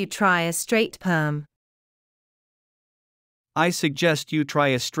suggest you try a straight perm. I suggest you try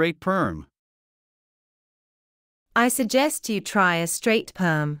a straight perm. I suggest you try a straight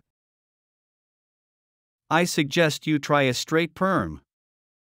perm. I suggest you try a straight perm.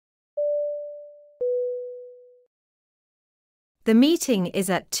 The meeting is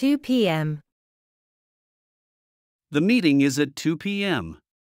at 2 p.m. The meeting is at 2 p.m.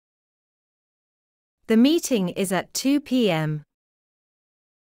 The meeting is at 2 p.m.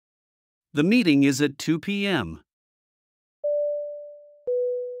 The meeting is at 2 p.m.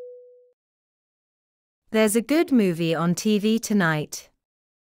 There's a good movie on TV tonight.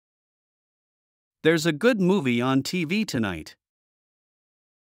 There's a good movie on TV tonight.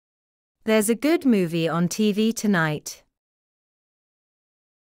 There's a good movie on TV tonight.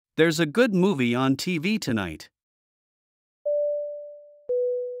 There's a good movie on TV tonight.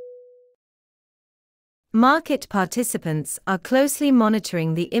 Market participants are closely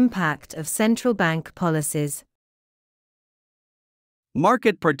monitoring the impact of central bank policies.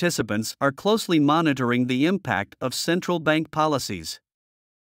 Market participants are closely monitoring the impact of central bank policies.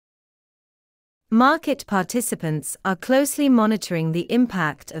 Market participants are closely monitoring the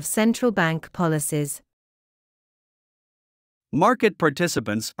impact of central bank policies. Market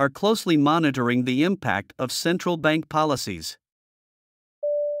participants are closely monitoring the impact of central bank policies.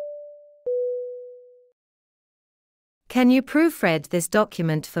 Can you proofread this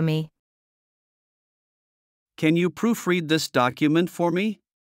document for me? Can you proofread this document for me?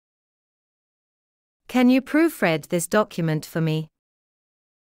 Can you proofread this document for me?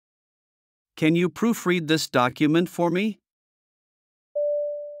 Can you proofread this document for me?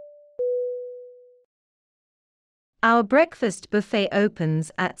 Our breakfast buffet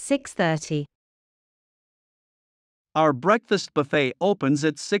opens at 6:30. Our breakfast buffet opens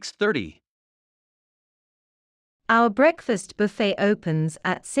at 6:30. Our breakfast buffet opens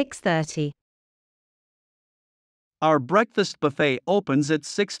at 6:30. Our breakfast buffet opens at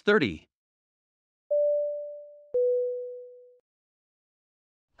 6:30.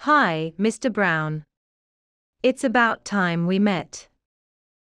 Hi, Mr. Brown. It's about time we met.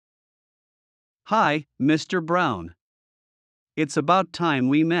 Hi, Mr. Brown. It's about time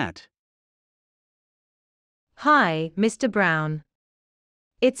we met. Hi, Mr. Brown.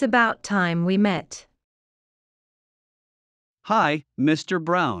 It's about time we met. Hi, Mr.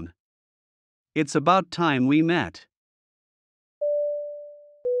 Brown. It's about time we met.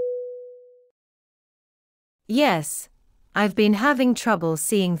 Yes, I've been having trouble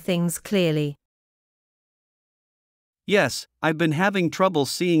seeing things clearly. Yes, I've been having trouble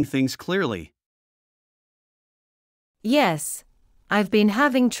seeing things clearly. Yes, I've been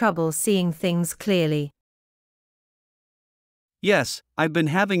having trouble seeing things clearly. Yes, I've been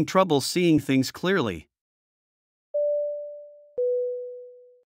having trouble seeing things clearly.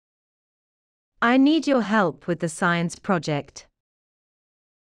 I need your help with the science project.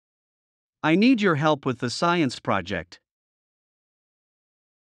 I need your help with the science project.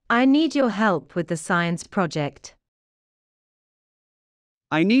 I need your help with the science project.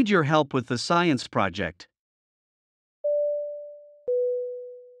 I need your help with the science project.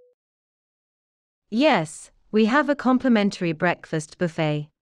 Yes, we have a complimentary breakfast buffet.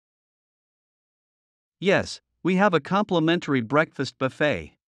 Yes, we have a complimentary breakfast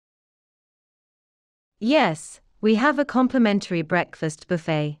buffet. Yes, we have a complimentary breakfast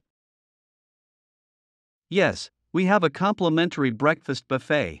buffet. Yes, we have a complimentary breakfast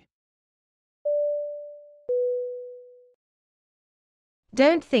buffet.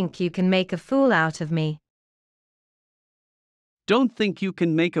 Don't think you can make a fool out of me. Don't think you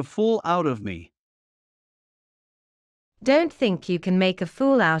can make a fool out of me. Don't think you can make a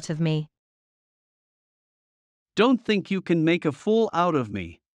fool out of me. Don't think you can make a fool out of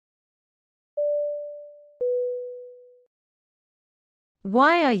me.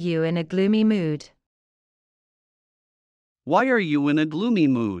 Why are you in a gloomy mood? Why are you in a gloomy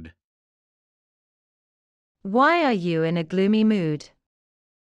mood? Why are you in a gloomy mood?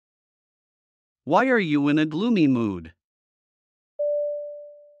 Why are you in a gloomy mood?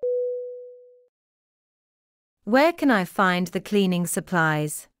 Where can I find the cleaning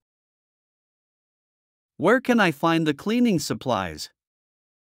supplies? Where can I find the cleaning supplies?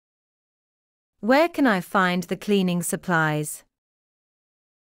 Where can I find the cleaning supplies?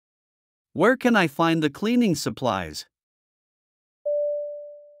 Where can I find the cleaning supplies?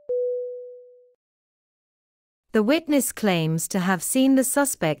 The witness claims to have seen the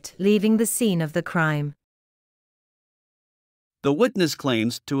suspect leaving the scene of the crime. The witness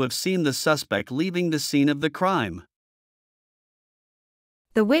claims to have seen the suspect leaving the scene of the crime.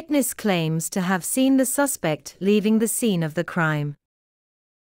 The witness claims to have seen the suspect leaving the scene of the crime.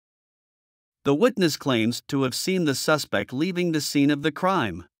 The witness claims to have seen the suspect leaving the scene of the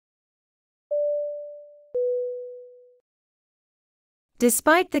crime.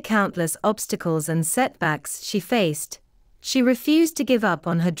 Despite the countless obstacles and setbacks she faced, she refused to give up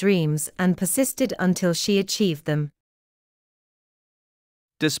on her dreams and persisted until she achieved them.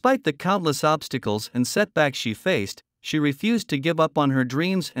 Despite the countless obstacles and setbacks she faced, she refused to give up on her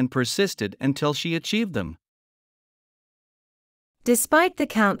dreams and persisted until she achieved them. Despite the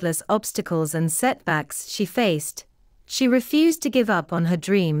countless obstacles and setbacks she faced, she refused to give up on her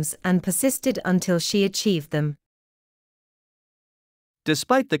dreams and persisted until she achieved them.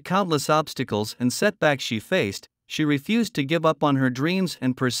 Despite the countless obstacles and setbacks she faced, she refused to give up on her dreams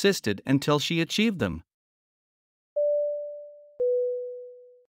and persisted until she achieved them.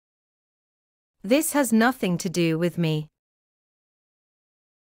 This has nothing to do with me.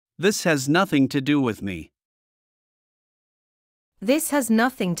 This has nothing to do with me. This has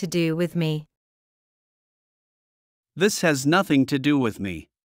nothing to do with me. This has nothing to do with me.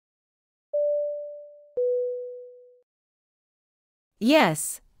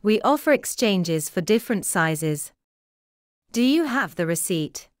 Yes, we offer exchanges for different sizes. Do you have the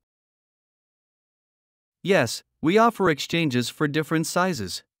receipt? Yes, we offer exchanges for different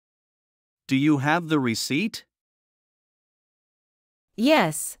sizes. Do you have the receipt?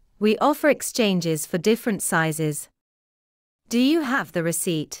 Yes, we offer exchanges for different sizes. Do you have the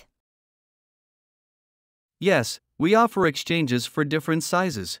receipt? Yes, we offer exchanges for different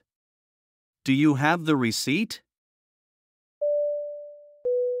sizes. Do you have the receipt?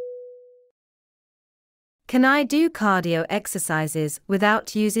 Can I do cardio exercises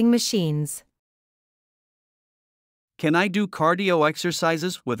without using machines? Can I do cardio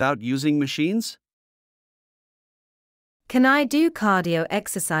exercises without using machines? Can I do cardio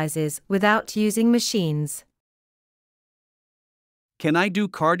exercises without using machines? Can I do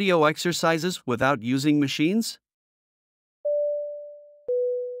cardio exercises without using machines?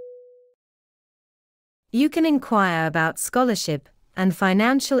 You can inquire about scholarship and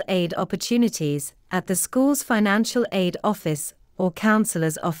financial aid opportunities at the school's financial aid office or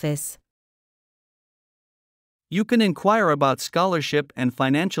counselor's office. You can inquire about scholarship and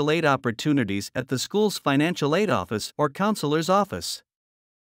financial aid opportunities at the school's financial aid office or counselor's office.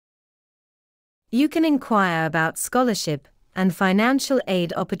 You can inquire about scholarship and financial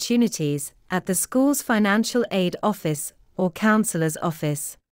aid opportunities at the school's financial aid office or counselor's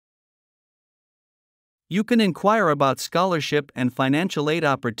office. You can inquire about scholarship and financial aid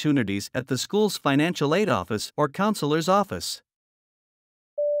opportunities at the school's financial aid office or counselor's office.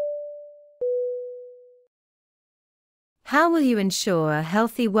 How will you ensure a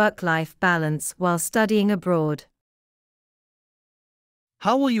healthy work-life balance while studying abroad?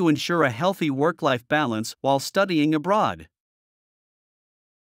 How will you ensure a healthy work-life balance while studying abroad?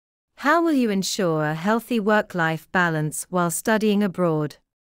 How will you ensure a healthy work-life balance while studying abroad?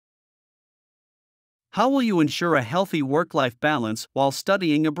 How will you ensure a healthy work-life balance while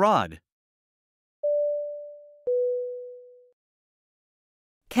studying abroad?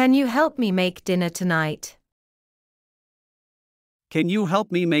 Can you help me make dinner tonight? Can you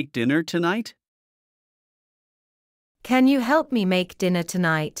help me make dinner tonight? Can you help me make dinner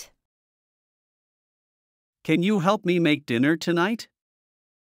tonight? Can you help me make dinner tonight?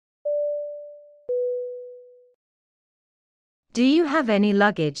 Do you have any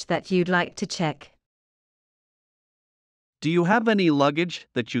luggage that you'd like to check? Do you have any luggage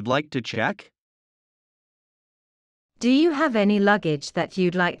that you'd like to check? Do you have any luggage that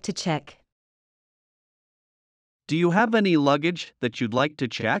you'd like to check? Do you have any luggage that you'd like to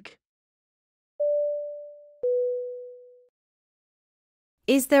check?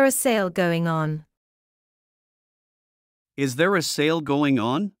 Is there a sale going on? Is there a sale going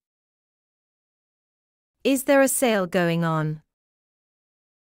on? Is there a sale going on?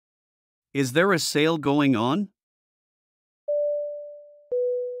 Is there a sale going on?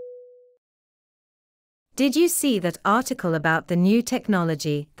 Did you see that article about the new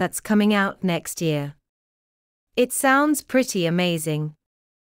technology that's coming out next year? It sounds pretty amazing.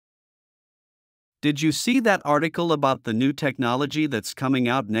 Did you see that article about the new technology that's coming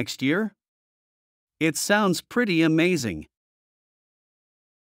out next year? It sounds pretty amazing.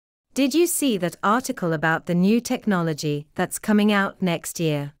 Did you see that article about the new technology that's coming out next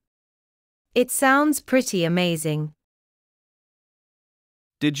year? It sounds pretty amazing.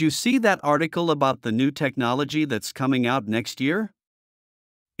 Did you see that article about the new technology that's coming out next year?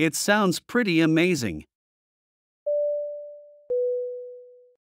 It sounds pretty amazing.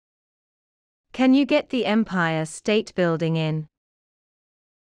 Can you get the Empire State Building in?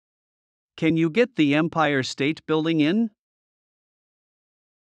 Can you get the Empire State Building in?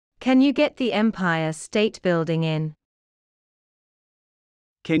 Can you get the Empire State Building in?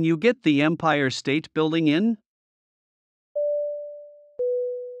 Can you get the Empire State Building in?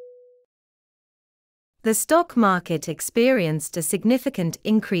 The stock market experienced a significant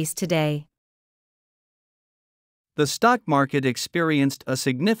increase today. The stock market experienced a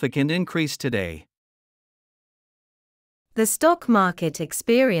significant increase today. The stock market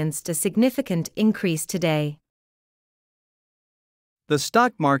experienced a significant increase today. The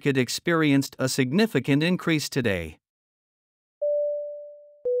stock market experienced a significant increase today.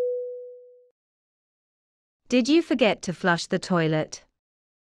 Did you forget to flush the toilet?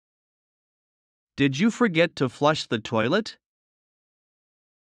 Did you forget to flush the toilet?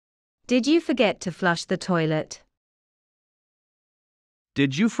 Did you forget to flush the toilet?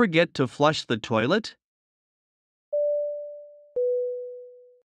 Did you forget to flush the toilet?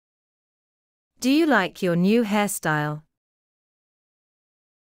 Do you like your new hairstyle?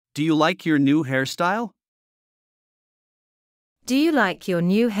 Do you like your new hairstyle? Do you like your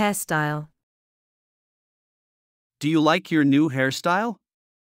new hairstyle? Do you like your new hairstyle?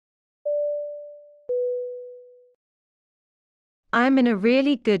 I'm in a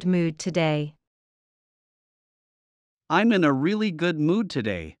really good mood today. I'm in a really good mood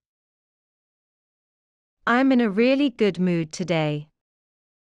today. I'm in a really good mood today.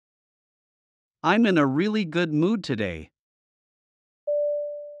 I'm in a really good mood today.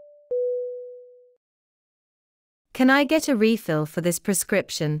 Can I get a refill for this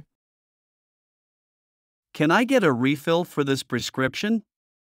prescription? Can I get a refill for this prescription?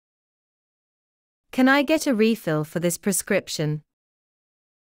 Can I get a refill for this prescription?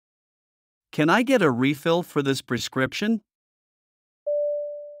 Can I get a refill for this prescription?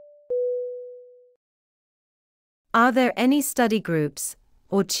 Are there any study groups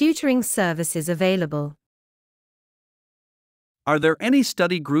or tutoring services available? Are there any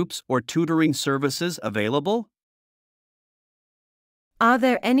study groups or tutoring services available? Are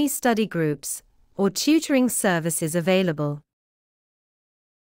there any study groups or tutoring services available?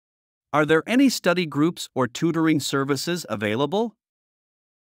 Are there any study groups or tutoring services available?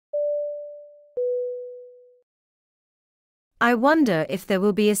 I wonder if there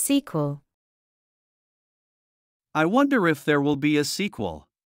will be a sequel. I wonder if there will be a sequel.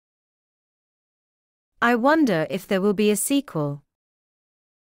 I wonder if there will be a sequel.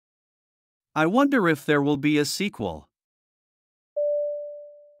 I wonder if there will be a sequel.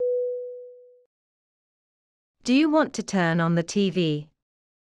 Do you want to turn on the TV?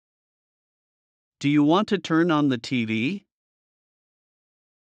 Do you want to turn on the TV?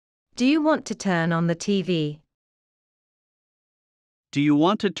 Do you want to turn on the TV? Do you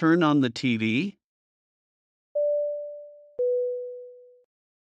want to turn on the TV?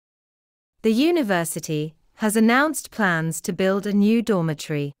 The university has announced plans to build a new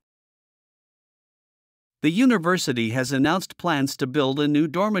dormitory. The university has announced plans to build a new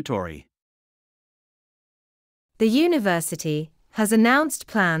dormitory. The university has announced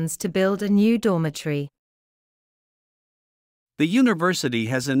plans to build a new dormitory. The university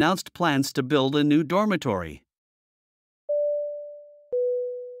has announced plans to build a new dormitory.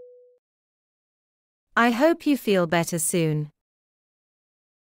 I hope you feel better soon.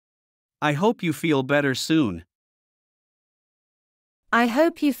 I hope you feel better soon. I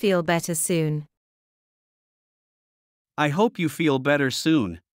hope you feel better soon. I hope you feel better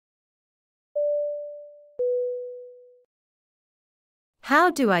soon. How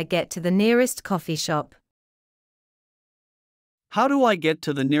do I get to the nearest coffee shop? How do I get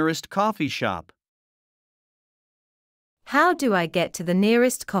to the nearest coffee shop? How do I get to the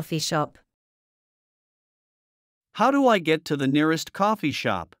nearest coffee shop? How do I get to the nearest coffee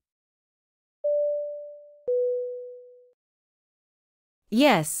shop?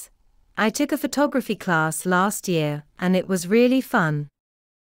 Yes, I took a photography class last year and it was really fun.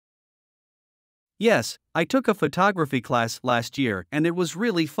 Yes, I took a photography class last year and it was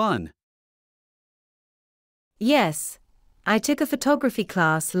really fun. Yes, I took a photography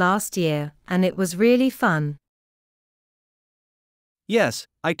class last year and it was really fun. Yes,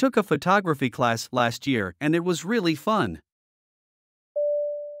 I took a photography class last year and it was really fun.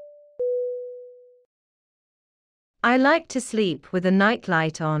 I like to sleep with a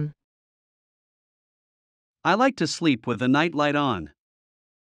nightlight on. I like to sleep with the nightlight on.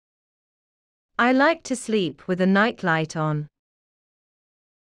 I like to sleep with a nightlight on.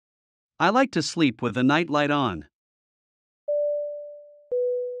 I like to sleep with the nightlight on.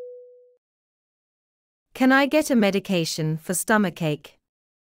 Can I get a medication for stomachache?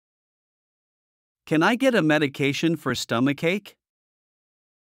 Can I get a medication for stomachache?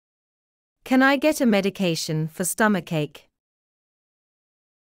 Can I get a medication for stomachache?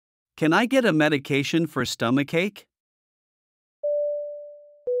 Can I get a medication for stomachache?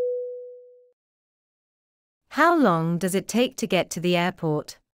 How long does it take to get to the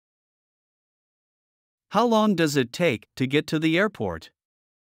airport? How long does it take to get to the airport?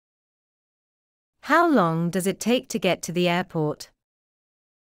 How long does it take to get to the airport?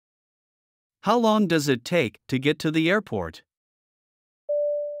 How long does it take to get to the airport?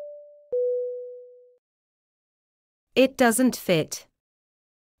 It doesn't fit.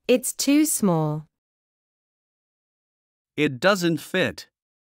 It's too small. It doesn't fit.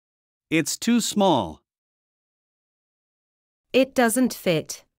 It's too small. It doesn't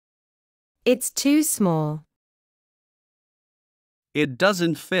fit. It's too small. It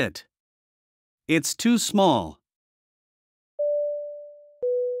doesn't fit. It's too small.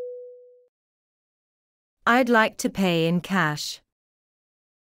 I'd like to pay in cash.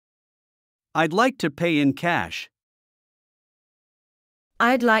 I'd like to pay in cash.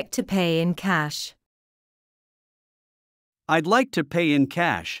 I'd like to pay in cash. I'd like to pay in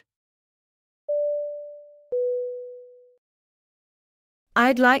cash.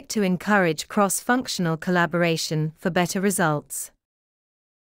 I'd like to encourage cross-functional collaboration for better results.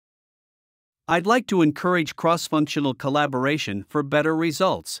 I'd like to encourage cross-functional collaboration for better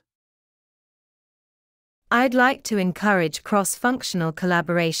results. I'd like to encourage cross-functional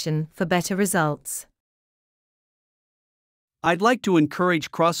collaboration for better results. I'd like to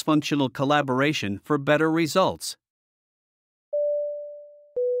encourage cross-functional collaboration for better results.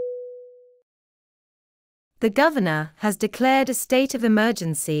 The governor has declared a state of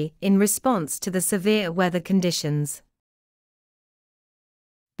emergency in response to the severe weather conditions.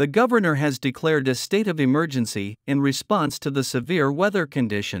 The governor has declared a state of emergency in response to the severe weather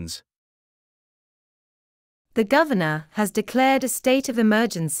conditions. The governor has declared a state of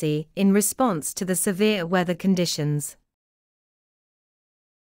emergency in response to the severe weather conditions.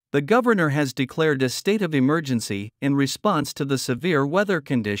 The governor has declared a state of emergency in response to the severe weather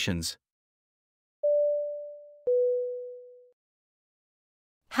conditions.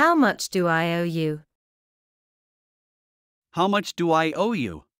 How much do I owe you? How much do I owe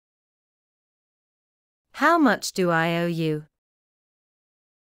you? How much do I owe you?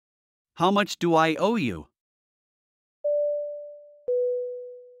 How much do I owe you?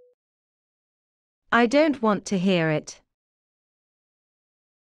 I don't want to hear it.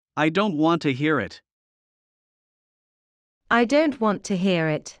 I don't want to hear it. I don't want to hear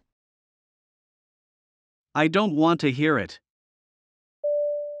it. I don't want to hear it.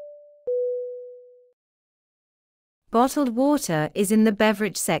 Bottled water is in the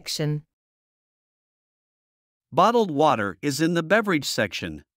beverage section. Bottled water is in the beverage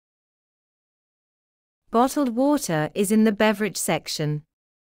section. Bottled water is in the beverage section.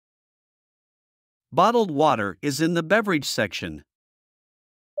 Bottled water is in the beverage section.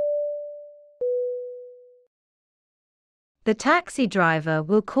 The taxi driver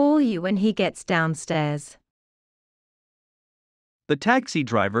will call you when he gets downstairs. The taxi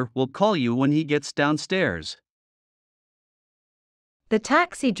driver will call you when he gets downstairs. The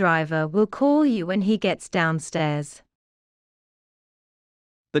taxi driver will call you when he gets downstairs.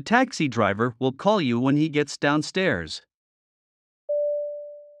 The taxi driver will call you when he gets downstairs.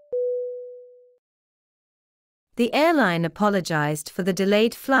 The airline apologized for the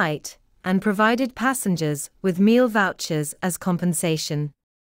delayed flight and provided passengers with meal vouchers as compensation.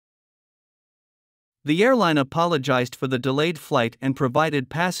 The airline apologized for the delayed flight and provided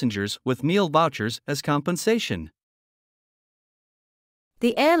passengers with meal vouchers as compensation.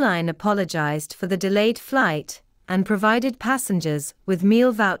 The airline apologized for the delayed flight and provided passengers with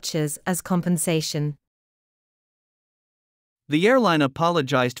meal vouchers as compensation. The airline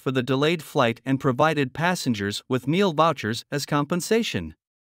apologized for the delayed flight and provided passengers with meal vouchers as compensation.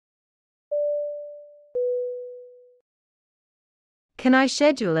 Can I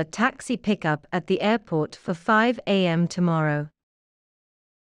schedule a taxi pickup at the airport for 5 a.m. tomorrow?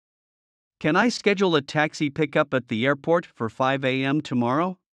 Can I schedule a taxi pickup at the airport for 5 a.m.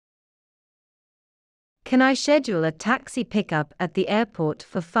 tomorrow? Can I schedule a taxi pickup at the airport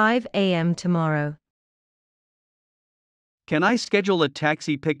for 5 a.m. tomorrow? Can I schedule a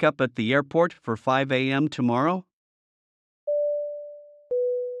taxi pickup at the airport for 5 a.m. tomorrow?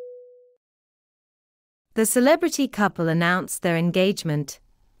 The celebrity couple announced their engagement,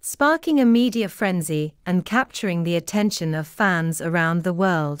 sparking a media frenzy and capturing the attention of fans around the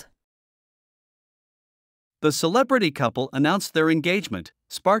world. The celebrity couple announced their engagement,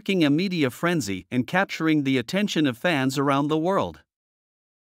 sparking a media frenzy and capturing the attention of fans around the world.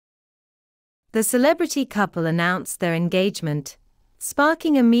 The celebrity couple announced their engagement,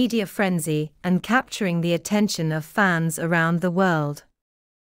 sparking a media frenzy and capturing the attention of fans around the world.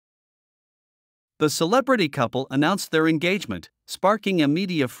 The celebrity couple announced their engagement, sparking a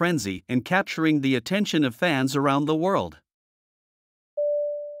media frenzy and capturing the attention of fans around the world.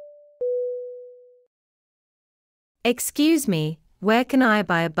 Excuse me, where can I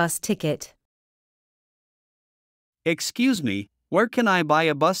buy a bus ticket? Excuse me, where can I buy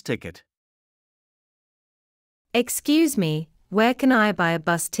a bus ticket? Excuse me, where can I buy a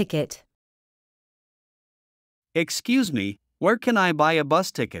bus ticket? Excuse me, where can I buy a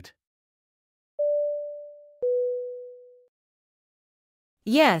bus ticket?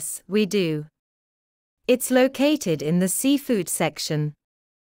 Yes, we do. It's located in the seafood section.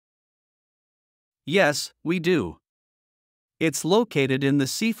 Yes, we do. It's located in the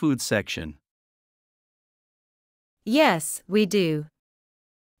seafood section. Yes, we do.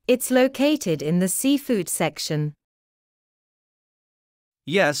 It's located in the seafood section.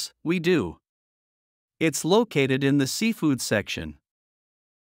 Yes, we do. It's located in the seafood section.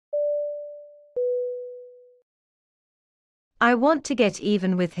 I want to get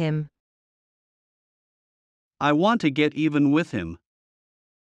even with him. I want to get even with him.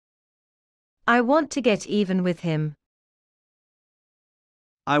 I want to get even with him.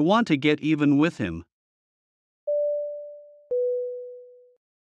 I want to get even with him.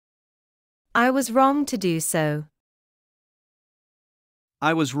 I was wrong to do so.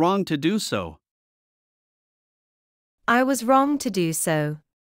 I was wrong to do so. I was wrong to do so.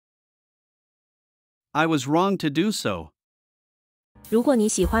 I was wrong to do so. 如果你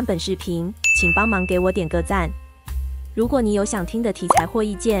喜欢本视频，请帮忙给我点个赞。如果你有想听的题材或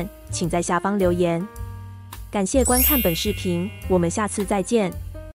意见，请在下方留言。感谢观看本视频，我们下次再见。